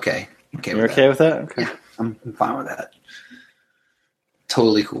 I'm okay. You're okay with that? Okay. Yeah, I'm fine with that.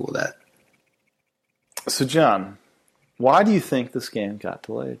 Totally cool with that. So, John, why do you think this game got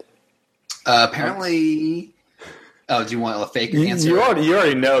delayed? Apparently... Oh, do you want a fake answer? You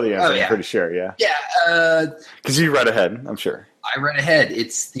already know the answer, yeah. I'm pretty sure, yeah. Yeah. Because you read ahead, I'm sure. I read ahead.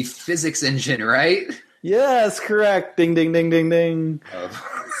 It's the physics engine, right? Yes, correct. Ding, ding, ding, ding, ding.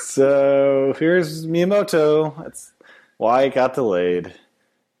 Oh. So, here's Miyamoto. That's why it got delayed.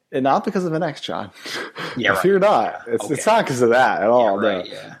 And not because of NX, John. Yeah, right. Fear not. It's not because of that at all. Yeah, right,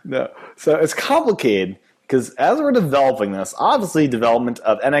 no. yeah. No. So it's complicated because as we're developing this, obviously development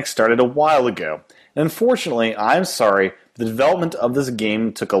of NX started a while ago. And unfortunately, I'm sorry, the development of this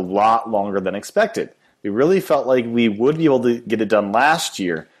game took a lot longer than expected. We really felt like we would be able to get it done last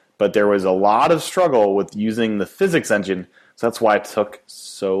year, but there was a lot of struggle with using the physics engine, so that's why it took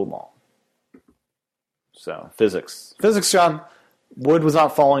so long. So, physics. Physics, John. Wood was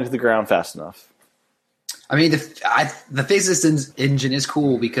not falling to the ground fast enough. I mean, the physics engine is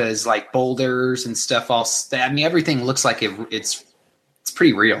cool because, like, boulders and stuff. Everything looks like it's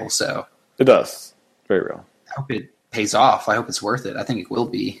pretty real. So it does, very real. I hope it pays off. I hope it's worth it. I think it will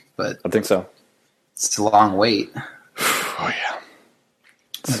be, but I think so. It's a long wait. Oh yeah.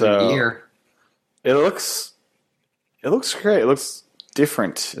 Another year. It looks great. It looks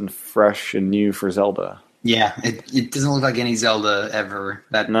different and fresh and new for Zelda. Yeah, it doesn't look like any Zelda ever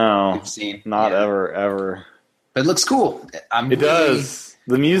that we've seen. Not ever. But it looks cool. It does.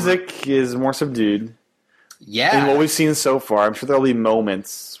 The music is more subdued. Yeah. And what we've seen so far, I'm sure there'll be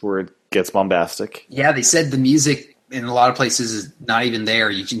moments where it gets bombastic. Yeah, they said the music in a lot of places is not even there.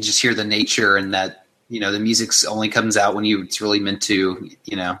 You can just hear the nature and that, the music only comes out when it's really meant to,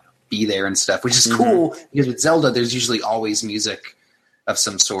 be there and stuff, which is cool because with Zelda, there's usually always music of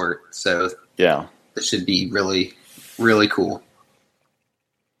some sort. So yeah. That should be really, really cool.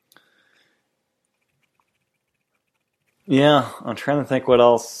 Yeah, I'm trying to think what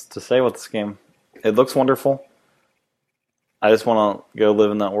else to say with this game. It looks wonderful. I just want to go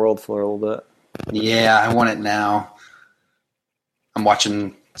live in that world for a little bit. Yeah, I want it now. I'm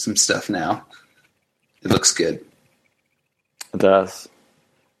watching some stuff now. It looks good. It does.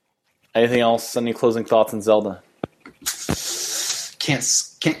 Anything else? Any closing thoughts on Zelda?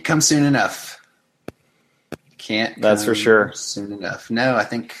 Can't come soon enough. That's for sure. Soon enough. No, I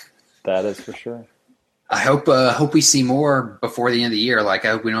think that is for sure. I hope we see more before the end of the year. Like, I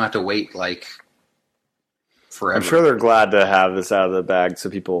hope we don't have to wait forever. I'm sure they're glad to have this out of the bag so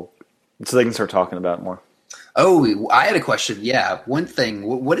they can start talking about it more. Oh, I had a question. Yeah, one thing.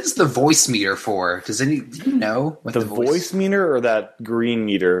 What is the voice meter for? Do you know? What the voice meter or that green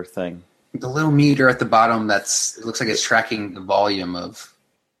meter thing? The little meter at the bottom it looks like it's tracking the volume of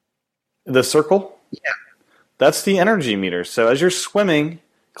The circle? Yeah. That's the energy meter. So as you're swimming,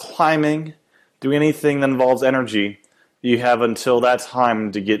 climbing, doing anything that involves energy, you have until that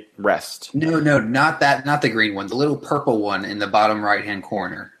time to get rest. No, not the green one. The little purple one in the bottom right-hand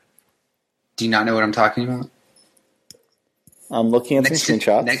corner. Do you not know what I'm talking about? I'm looking at some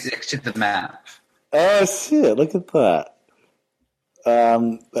screenshots. Next to the map. Oh, I see it. Look at that.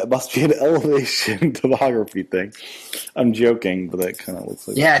 That must be an elevation topography thing. I'm joking, but that kind of looks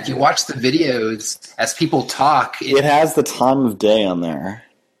like... Yeah, if you watch the videos, as people talk... It has the time of day on there.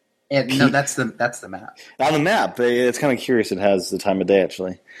 No, that's the map. On the map, it's kind of curious. It has the time of day,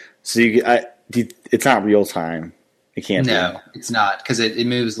 actually. So it's not real time. It can't be. No, it's not, because it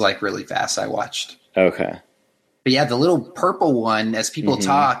moves like really fast, I watched. Okay. But yeah, the little purple one, as people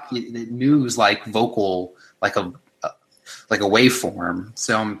talk, it moves like vocal, like a waveform.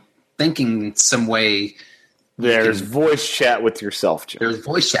 So I'm thinking some way... There's voice chat with yourself, Joe. There's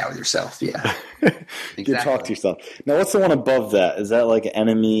voice chat with yourself, yeah. You can talk to yourself. Now, what's the one above that? Is that like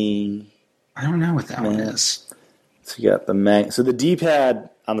enemy? I don't know what that one is. So you got so the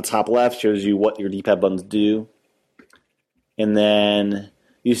D-pad on the top left shows you what your D-pad buttons do. And then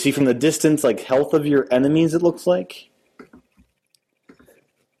you see from the distance, like, health of your enemies, it looks like.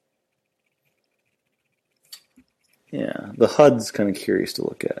 Yeah, the HUD's kind of curious to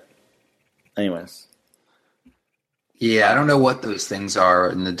look at. Anyways. Yeah, I don't know what those things are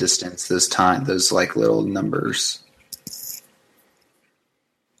in the distance, those like little numbers.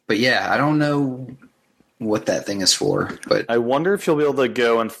 But yeah, I don't know what that thing is for. But I wonder if you'll be able to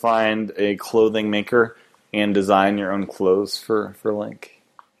go and find a clothing maker and design your own clothes for Link.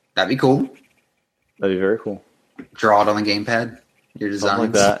 That'd be cool. That'd be very cool. Draw it on the gamepad. Your designs.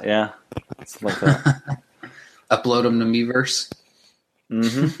 Something like that, yeah. Something like that. Upload them to Miiverse.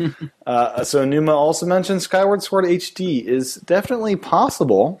 Mm-hmm. So Numa also mentioned Skyward Sword HD is definitely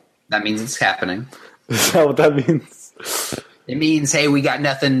possible. That means it's happening. Is that what that means? It means, hey, we got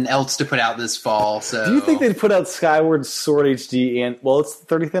nothing else to put out this fall. So do you think they'd put out Skyward Sword HD and it's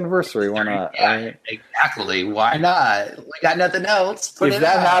the 30th anniversary? Why not? Yeah, right? Exactly. Why not? We got nothing else. If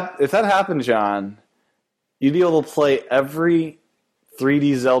that happened, John, you'd be able to play every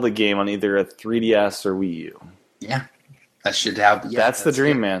 3D Zelda game on either a 3DS or Wii U. Yeah. That should have. Yeah, that's the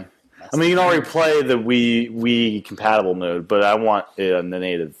dream, man. I mean, you can already play the Wii compatible mode, but I want it on the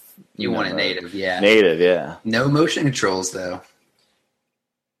native. You want it native, yeah. Native, yeah. No motion controls, though.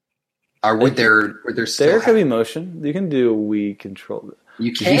 Or would there still? There could be motion. You can do a Wii control.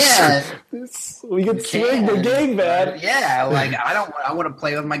 You can. We can swing the gamepad. Yeah, like I want to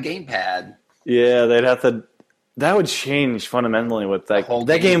play with my gamepad. Yeah, they'd have to. That would change fundamentally with that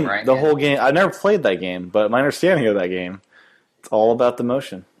game. Right? The whole game. I never played that game, but my understanding of that game, it's all about the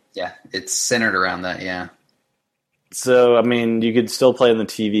motion. Yeah, it's centered around that. Yeah. So I mean, you could still play on the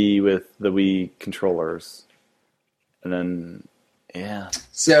TV with the Wii controllers, and then yeah.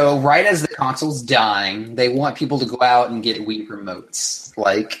 So right as the console's dying, they want people to go out and get Wii remotes.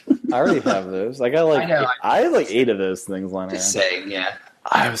 Like I already have those. I got I had like 8 of those things lying around. Just saying, yeah.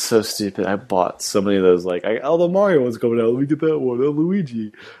 I was so stupid. I bought so many of those. Like, the Mario one's coming out. Let me get that one.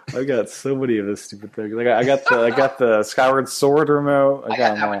 Luigi. I got so many of those stupid things. Like, I got the Skyward Sword remote. I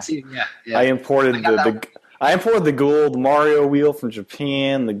got that one too. Yeah. I imported I imported the gold Mario wheel from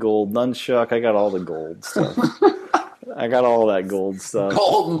Japan. The gold nunchuck. I got all the gold stuff. I got all that gold stuff.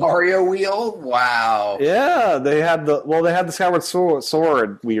 Gold Mario wheel. Wow. Yeah, they had the Skyward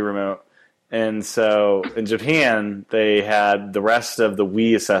Sword Wii remote. And so in Japan, they had the rest of the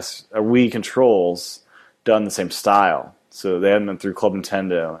Wii controls done the same style. So they had them through Club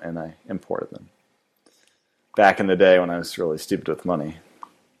Nintendo, and I imported them. Back in the day when I was really stupid with money.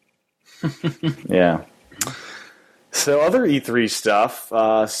 Yeah. So other E3 stuff,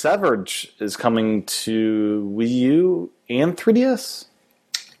 Severed is coming to Wii U and 3DS?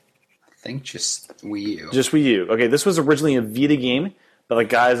 I think just Wii U. Just Wii U. Okay, this was originally a Vita game. The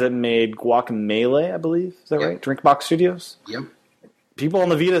guys that made Guacamelee, I believe. Is that right? Drinkbox Studios? Yep. People on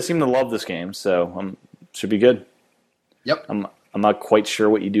the Vita seem to love this game, so should be good. Yep. I'm not quite sure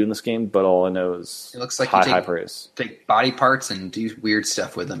what you do in this game, but all I know is it looks like high praise. Take body parts and do weird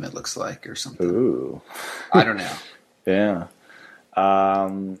stuff with them, it looks like, or something. Ooh. I don't know. Yeah.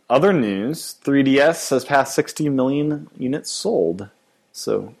 Other news, 3DS has passed 60 million units sold.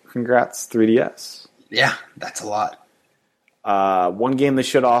 So congrats, 3DS. Yeah, that's a lot. One game they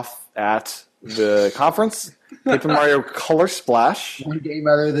showed off at the conference. Paper Mario Color Splash. One game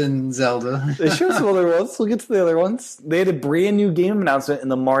other than Zelda. They showed some other ones. We'll get to the other ones. They had a brand new game announcement in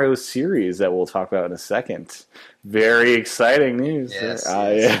the Mario series that we'll talk about in a second. Very exciting news. Yes.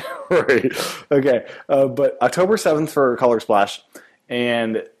 Yeah, right. Okay, but October 7th for Color Splash.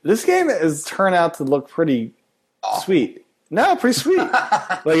 And this game has turned out to look pretty sweet. No, pretty sweet.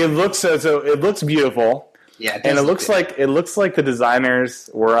 Like it looks it looks beautiful. Yeah, and it looks like the designers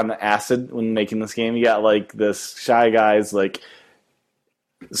were on the acid when making this game. You got like this Shy Guys like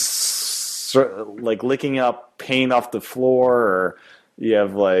licking up paint off the floor, or you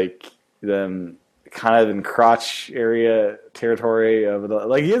have like them kind of in crotch area territory of the,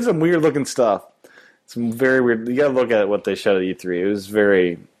 like you have some weird looking stuff. Some very weird. You got to look at what they showed at E3. It was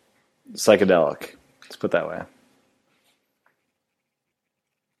very psychedelic. Let's put it that way.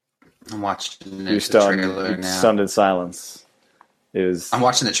 I'm watching You're stunned in silence. I'm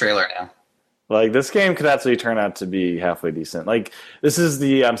watching the trailer now. Like, this game could actually turn out to be halfway decent. Like, this is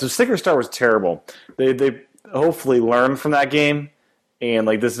the... so Sticker Star was terrible. They hopefully learned from that game, and,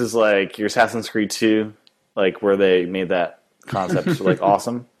 like, this is, like, your Assassin's Creed 2, like, where they made that concept, like,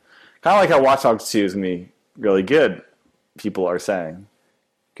 awesome. Kind of like how Watch Dogs 2 is going to be really good, people are saying.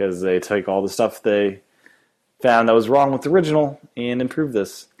 Because they take all the stuff they found that was wrong with the original and improved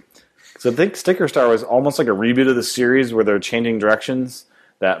this. So I think Sticker Star was almost like a reboot of the series where they're changing directions.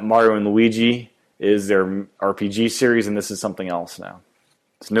 That Mario and Luigi is their RPG series, and this is something else now.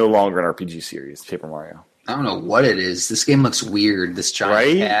 It's no longer an RPG series, Paper Mario. I don't know what it is. This game looks weird. This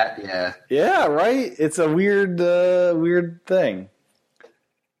giant cat, yeah. Yeah, right? It's a weird thing.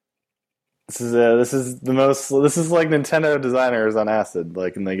 This is like Nintendo designers on acid,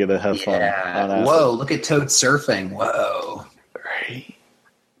 like, and they get to have fun on acid. Whoa, look at Toad surfing. Whoa. Right.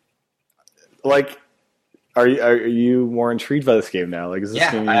 Like, are you more intrigued by this game now? Like, is this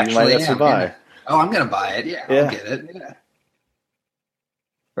game you might actually buy? I'm gonna buy it. Yeah, I'll get it. Yeah.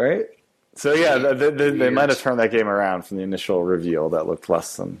 Right. So yeah, they might have turned that game around from the initial reveal that looked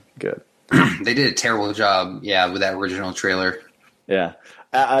less than good. They did a terrible job. Yeah, with that original trailer. Yeah.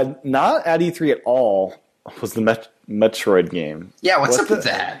 Not at E3 at all was the Metroid game. Yeah, what's up with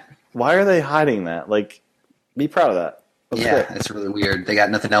that? Why are they hiding that? Like, be proud of that. It's really weird. They got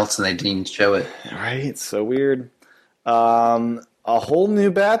nothing else and they didn't even show it. Right, it's so weird. A whole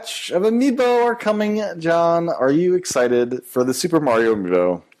new batch of Amiibo are coming, John. Are you excited for the Super Mario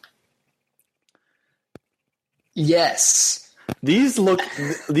Amiibo? Yes. These look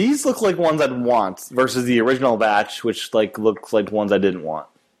like ones I'd want versus the original batch, which like looks like ones I didn't want.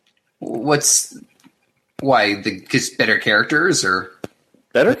 Why? Because better characters or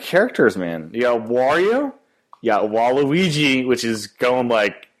better characters, man. You got Wario, you got Waluigi, which is going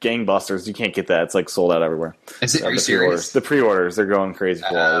like gangbusters. You can't get that; it's like sold out everywhere. Are you serious? The pre-orders, they're going crazy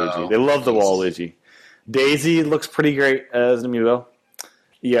for Waluigi. They love the Waluigi. Daisy looks pretty great as an amiibo.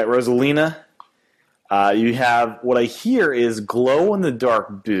 You got Rosalina. You have what I hear is glow in the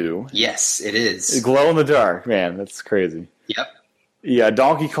dark Boo. Yes, it is. Glow in the dark, man, that's crazy. Yep. Yeah,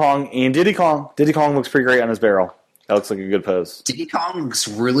 Donkey Kong and Diddy Kong. Diddy Kong looks pretty great on his barrel. That looks like a good pose. Diddy Kong looks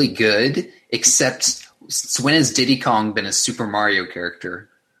really good, except when has Diddy Kong been a Super Mario character?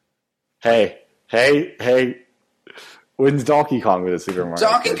 Hey. When's Donkey Kong been a Super Mario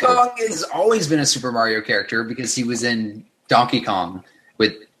character? Donkey Kong has always been a Super Mario character because he was in Donkey Kong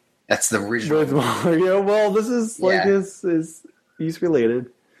with... That's the original. With Mario? Well, this is like he's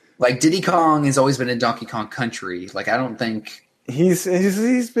related. Like Diddy Kong has always been in Donkey Kong Country. Like I don't think he's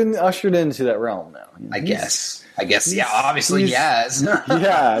been ushered into that realm now. I guess. Yeah, obviously he has.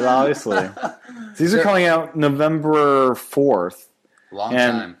 Yeah, obviously. These are coming out November 4th. Long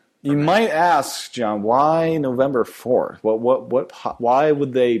time. You might ask, John, why November 4th? Why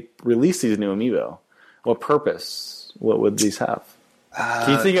would they release these new amiibo? What purpose? What would these have?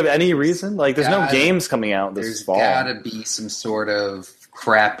 Can you think of any reason? Like, there's no games coming out this fall. There's got to be some sort of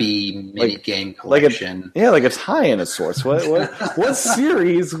crappy mini game collection. Like a tie-in of sorts. What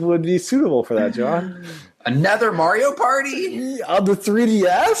series would be suitable for that, John? Another Mario Party on the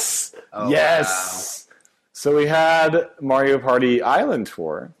 3DS? Oh, yes. Wow. So we had Mario Party Island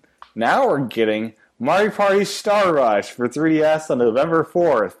Tour. Now we're getting Mario Party Star Rush for 3DS on November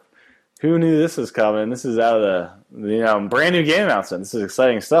 4th. Who knew this was coming? This is out of the brand new game announcement. This is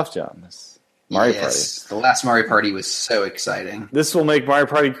exciting stuff, John. Mario Party. The last Mario Party was so exciting. This will make Mario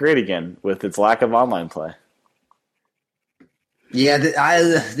Party great again with its lack of online play. Yeah,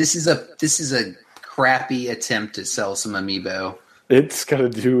 this is a crappy attempt to sell some amiibo. It's going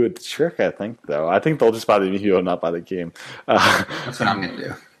to do a trick, I think, though. I think they'll just buy the amiibo, not buy the game. That's what I'm going to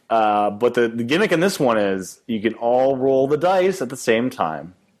do. But the gimmick in this one is you can all roll the dice at the same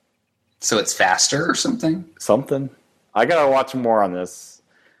time. So it's faster or something? Something. I gotta watch more on this.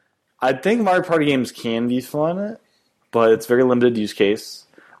 I think Mario Party games can be fun, but it's very limited use case.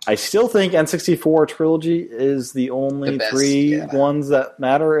 I still think N64 Trilogy is the only three ones that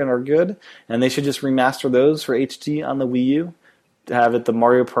matter and are good, and they should just remaster those for HD on the Wii U to have it the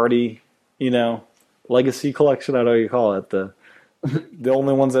Mario Party, Legacy Collection. I don't know what you call it, the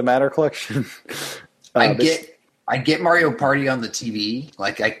only ones that matter collection. I get Mario Party on the TV.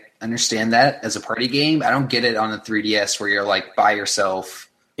 Like, I understand that as a party game. I don't get it on the 3DS where you're like by yourself.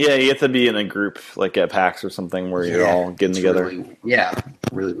 Yeah, you have to be in a group, like at PAX or something, where you're all getting together.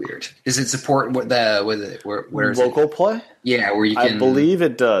 Really weird. Does it support where is local it? Play? Yeah, where you can. I believe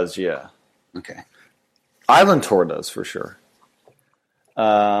it does. Yeah. Okay. Island Tour does for sure.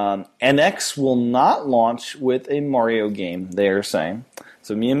 NX will not launch with a Mario game. They are saying.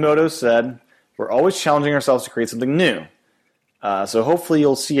 So Miyamoto said, "We're always challenging ourselves to create something new. So hopefully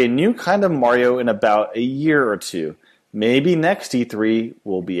you'll see a new kind of Mario in about a year or two. Maybe next E3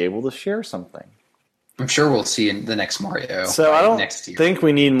 we'll be able to share something." I'm sure we'll see in the next Mario. So I don't next year. think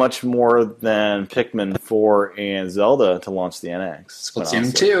we need much more than Pikmin 4 and Zelda to launch the NX.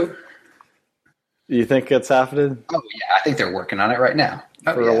 Splatoon 2. You think it's happening? Oh, yeah. I think they're working on it right now.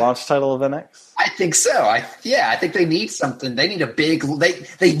 For the launch title of NX? I think so. I think they need something. They need a big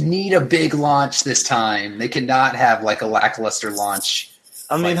they need a big launch this time. They cannot have like a lackluster launch.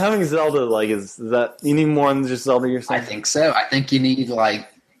 I mean, having Zelda, is that you need more than just Zelda? You're saying? I think so. I think you need you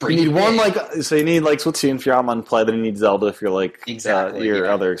need one you need Splatoon if you're on play, then you need Zelda if you're your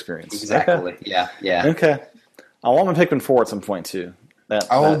other experience. Exactly. Okay. Yeah. Okay. I want my Pikmin 4 at some point too. They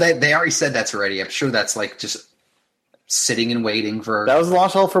already said that's already. I'm sure that's just sitting and waiting for. That was the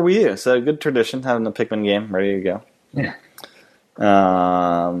launch title for Wii U, so good tradition having a Pikmin game ready to go. Yeah.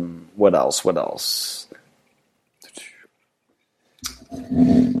 What else?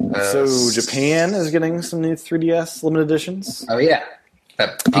 So Japan is getting some new 3DS limited editions. Oh yeah,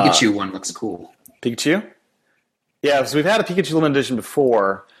 that Pikachu one looks cool. Pikachu? Yeah, so we've had a Pikachu limited edition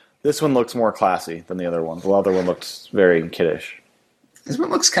before. This one looks more classy than the other one. The other one looks very kiddish. This one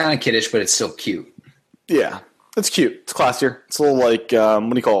looks kind of kiddish, but it's still cute. Yeah, it's cute. It's classier. It's a little like what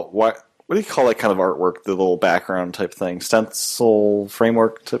do you call it? What do you call that kind of artwork? The little background type thing, stencil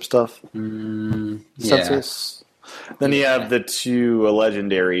framework type stuff. Stencils. Then you have the two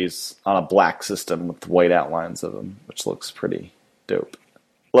legendaries on a black system with white outlines of them, which looks pretty dope.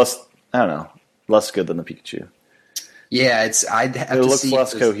 Less good than the Pikachu. Yeah, it looks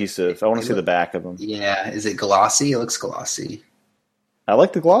less cohesive. I want to see the back of them. Yeah, is it glossy? It looks glossy. I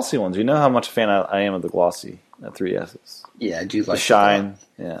like the glossy ones. You know how much a fan I am of the glossy 3Ss. Yeah, I do like the shine.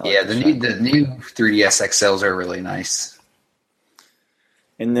 The new 3DS XLs are really nice.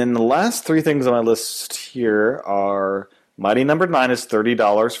 And then the last three things on my list here are Mighty Number 9 is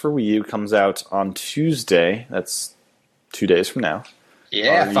 $30 for Wii U. Comes out on Tuesday. That's 2 days from now.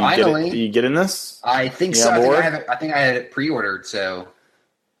 Yeah, finally. Are you getting this? I think so. I think I had it pre-ordered, so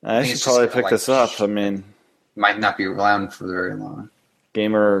I should probably pick this up. I mean, might not be around for very long.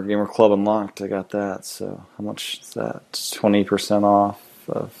 Gamer Club Unlocked. I got that. So how much is that? 20% off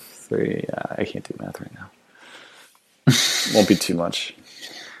of 3. I can't do math right now. Won't be too much.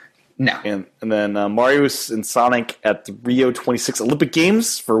 No. And then Mario and Sonic at the Rio 26 Olympic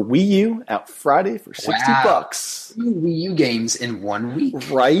Games for Wii U out Friday for $60. 2 Wii U games in 1 week.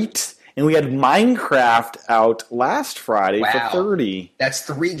 Right. And we had Minecraft out last Friday for $30. That's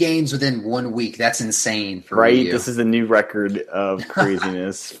 3 games within 1 week. That's insane for Right. Wii U. This is a new record of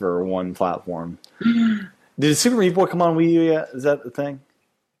craziness for one platform. Did Super Meat Boy come on Wii U yet? Is that the thing?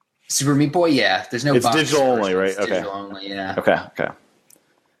 Super Meat Boy, yeah. There's no. It's digital only, right? It's digital only, yeah. Okay.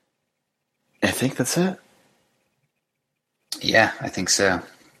 I think that's it. Yeah, I think so.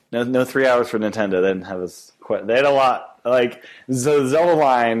 No 3 hours for Nintendo. They didn't have as quite. They had a lot. Like the Zelda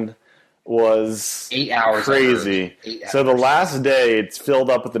line was 8 hours. Crazy. 8 hours. So the last day, it's filled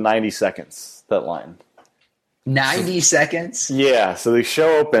up with the 90 seconds. That line. 90 seconds. Yeah. So the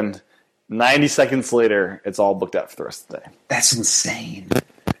show opened. 90 seconds later, it's all booked out for the rest of the day. That's insane.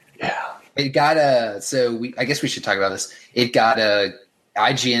 Yeah. It got a. So I guess we should talk about this. It got a.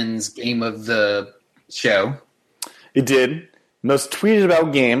 IGN's game of the show. It did. Most tweeted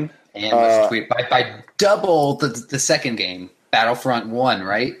about game. And most tweeted by double the second game, Battlefront 1,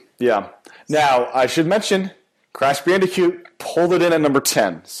 right? Yeah. Now, I should mention, Crash Bandicoot pulled it in at number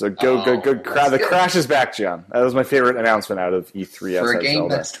 10. So go. The Crash is back, John. That was my favorite announcement out of E3. For a game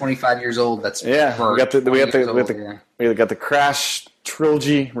that's 25 years old, that's we got the Crash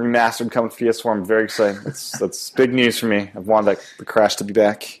trilogy remastered coming for PS4. I'm very excited. That's big news for me. I've wanted the Crash to be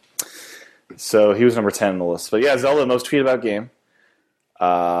back. So he was number 10 on the list. But yeah, Zelda, most tweeted about game.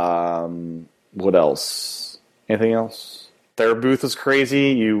 What else? Anything else? Their booth was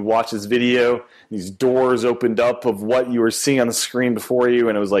crazy. You watch this video, these doors opened up of what you were seeing on the screen before you,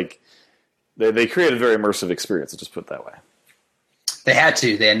 and it was like they created a very immersive experience. I'll just put it that way. They had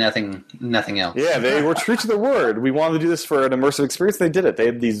to. They had nothing else. Yeah, they were true to their word. We wanted to do this for an immersive experience. They did it. They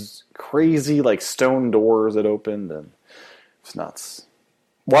had these crazy like stone doors that opened, and it's nuts.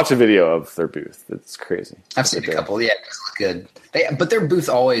 Watch a video of their booth. It's crazy. I've seen a couple. Yeah, it does look good. But their booth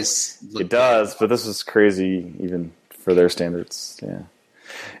always looks It does, but this was crazy even for their standards. Yeah.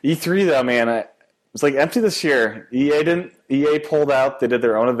 E3 though, man, it was like empty this year. EA pulled out. They did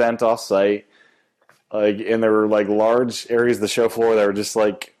their own event off-site. And there were like large areas of the show floor that were just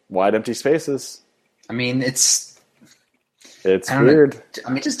like wide empty spaces. I mean, it's weird. I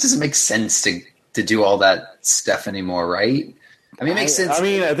mean, it just doesn't make sense to do all that stuff anymore, right? I mean, it makes sense. I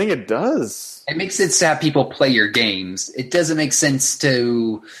mean, I think it does. It makes sense to have people play your games. It doesn't make sense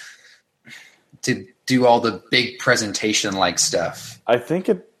to do all the big presentation like stuff. I think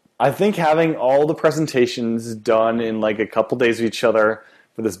having all the presentations done in like a couple days of each other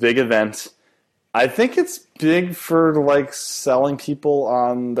for this big event, I think it's big for like selling people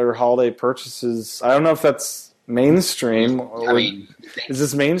on their holiday purchases. I don't know if that's mainstream. Is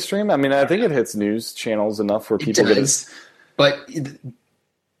this mainstream? I mean, I think it hits news channels enough where people get it. But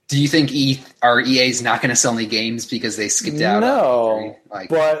do you think EA's not going to sell any games because they skipped out? No.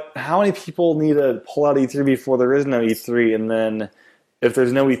 But how many people need to pull out E3 before there is no E3? And then if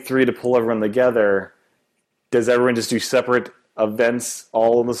there's no E3 to pull everyone together, does everyone just do separate events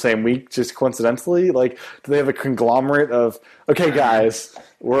all in the same week just coincidentally? Like, do they have a conglomerate of, okay, guys,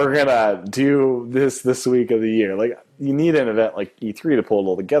 we're going to do this week of the year? Like, you need an event like E3 to pull it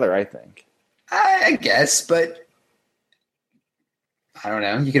all together, I think. I guess, but I don't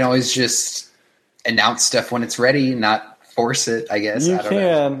know. You can always just announce stuff when it's ready, not force it, I guess. You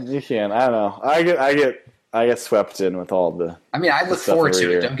can. I don't know. I get swept in with all the. I mean, I look forward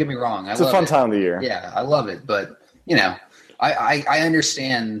to it. Don't get me wrong. It's a fun time of the year. Yeah, I love it. But, you know, I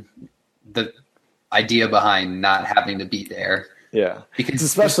understand the idea behind not having to be there. Yeah. Because it's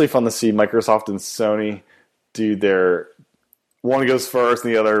especially fun to see Microsoft and Sony do their. One goes first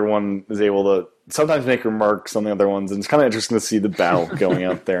and the other one is able to sometimes make remarks on the other ones. And it's kind of interesting to see the battle going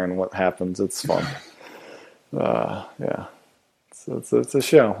out there and what happens. It's fun. Yeah. It's a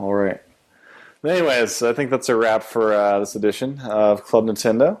show. All right. Anyways, I think that's a wrap for this edition of Club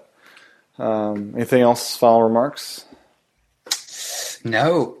Nintendo. Anything else? Final remarks?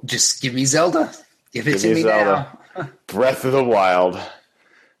 No, just give me Zelda. Give it to me Zelda. Now. Breath of the Wild.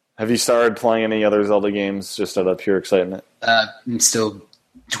 Have you started playing any other Zelda games just out of pure excitement? I'm still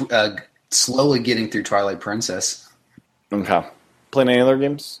slowly getting through Twilight Princess. Okay. Playing any other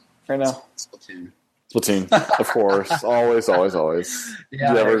games right now? Splatoon, of course. Always.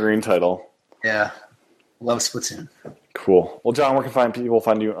 Yeah, the evergreen title. Yeah. Love Splatoon. Cool. Well, John, where can people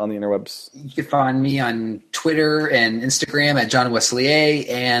find you on the interwebs? You can find me on Twitter and Instagram at John Wesley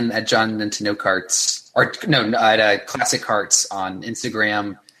and at John Nintendo Carts. At Classic Carts on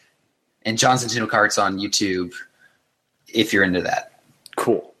Instagram and John's Nintendo Carts on YouTube, if you're into that.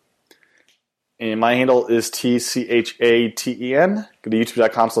 Cool. And my handle is TCHATEN. Go to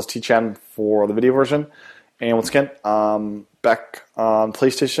youtube.com/TChan for the video version. And once again, back on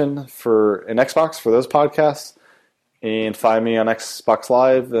PlayStation and Xbox for those podcasts. And find me on Xbox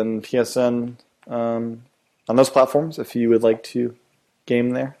Live and PSN on those platforms if you would like to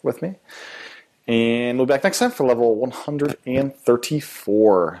game there with me. And we'll be back next time for level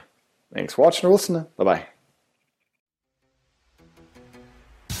 134. Thanks for watching or listening. Bye-bye.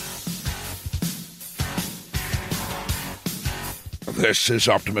 This is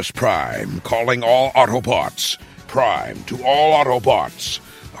Optimus Prime, calling all Autobots. Prime to all Autobots.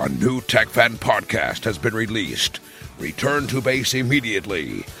 A new TechFan podcast has been released. Return to base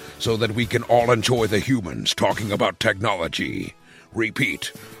immediately, so that we can all enjoy the humans talking about technology.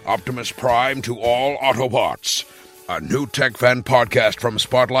 Repeat, Optimus Prime to all Autobots. A new TechFan podcast from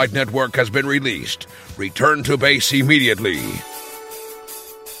Spotlight Network has been released. Return to base immediately.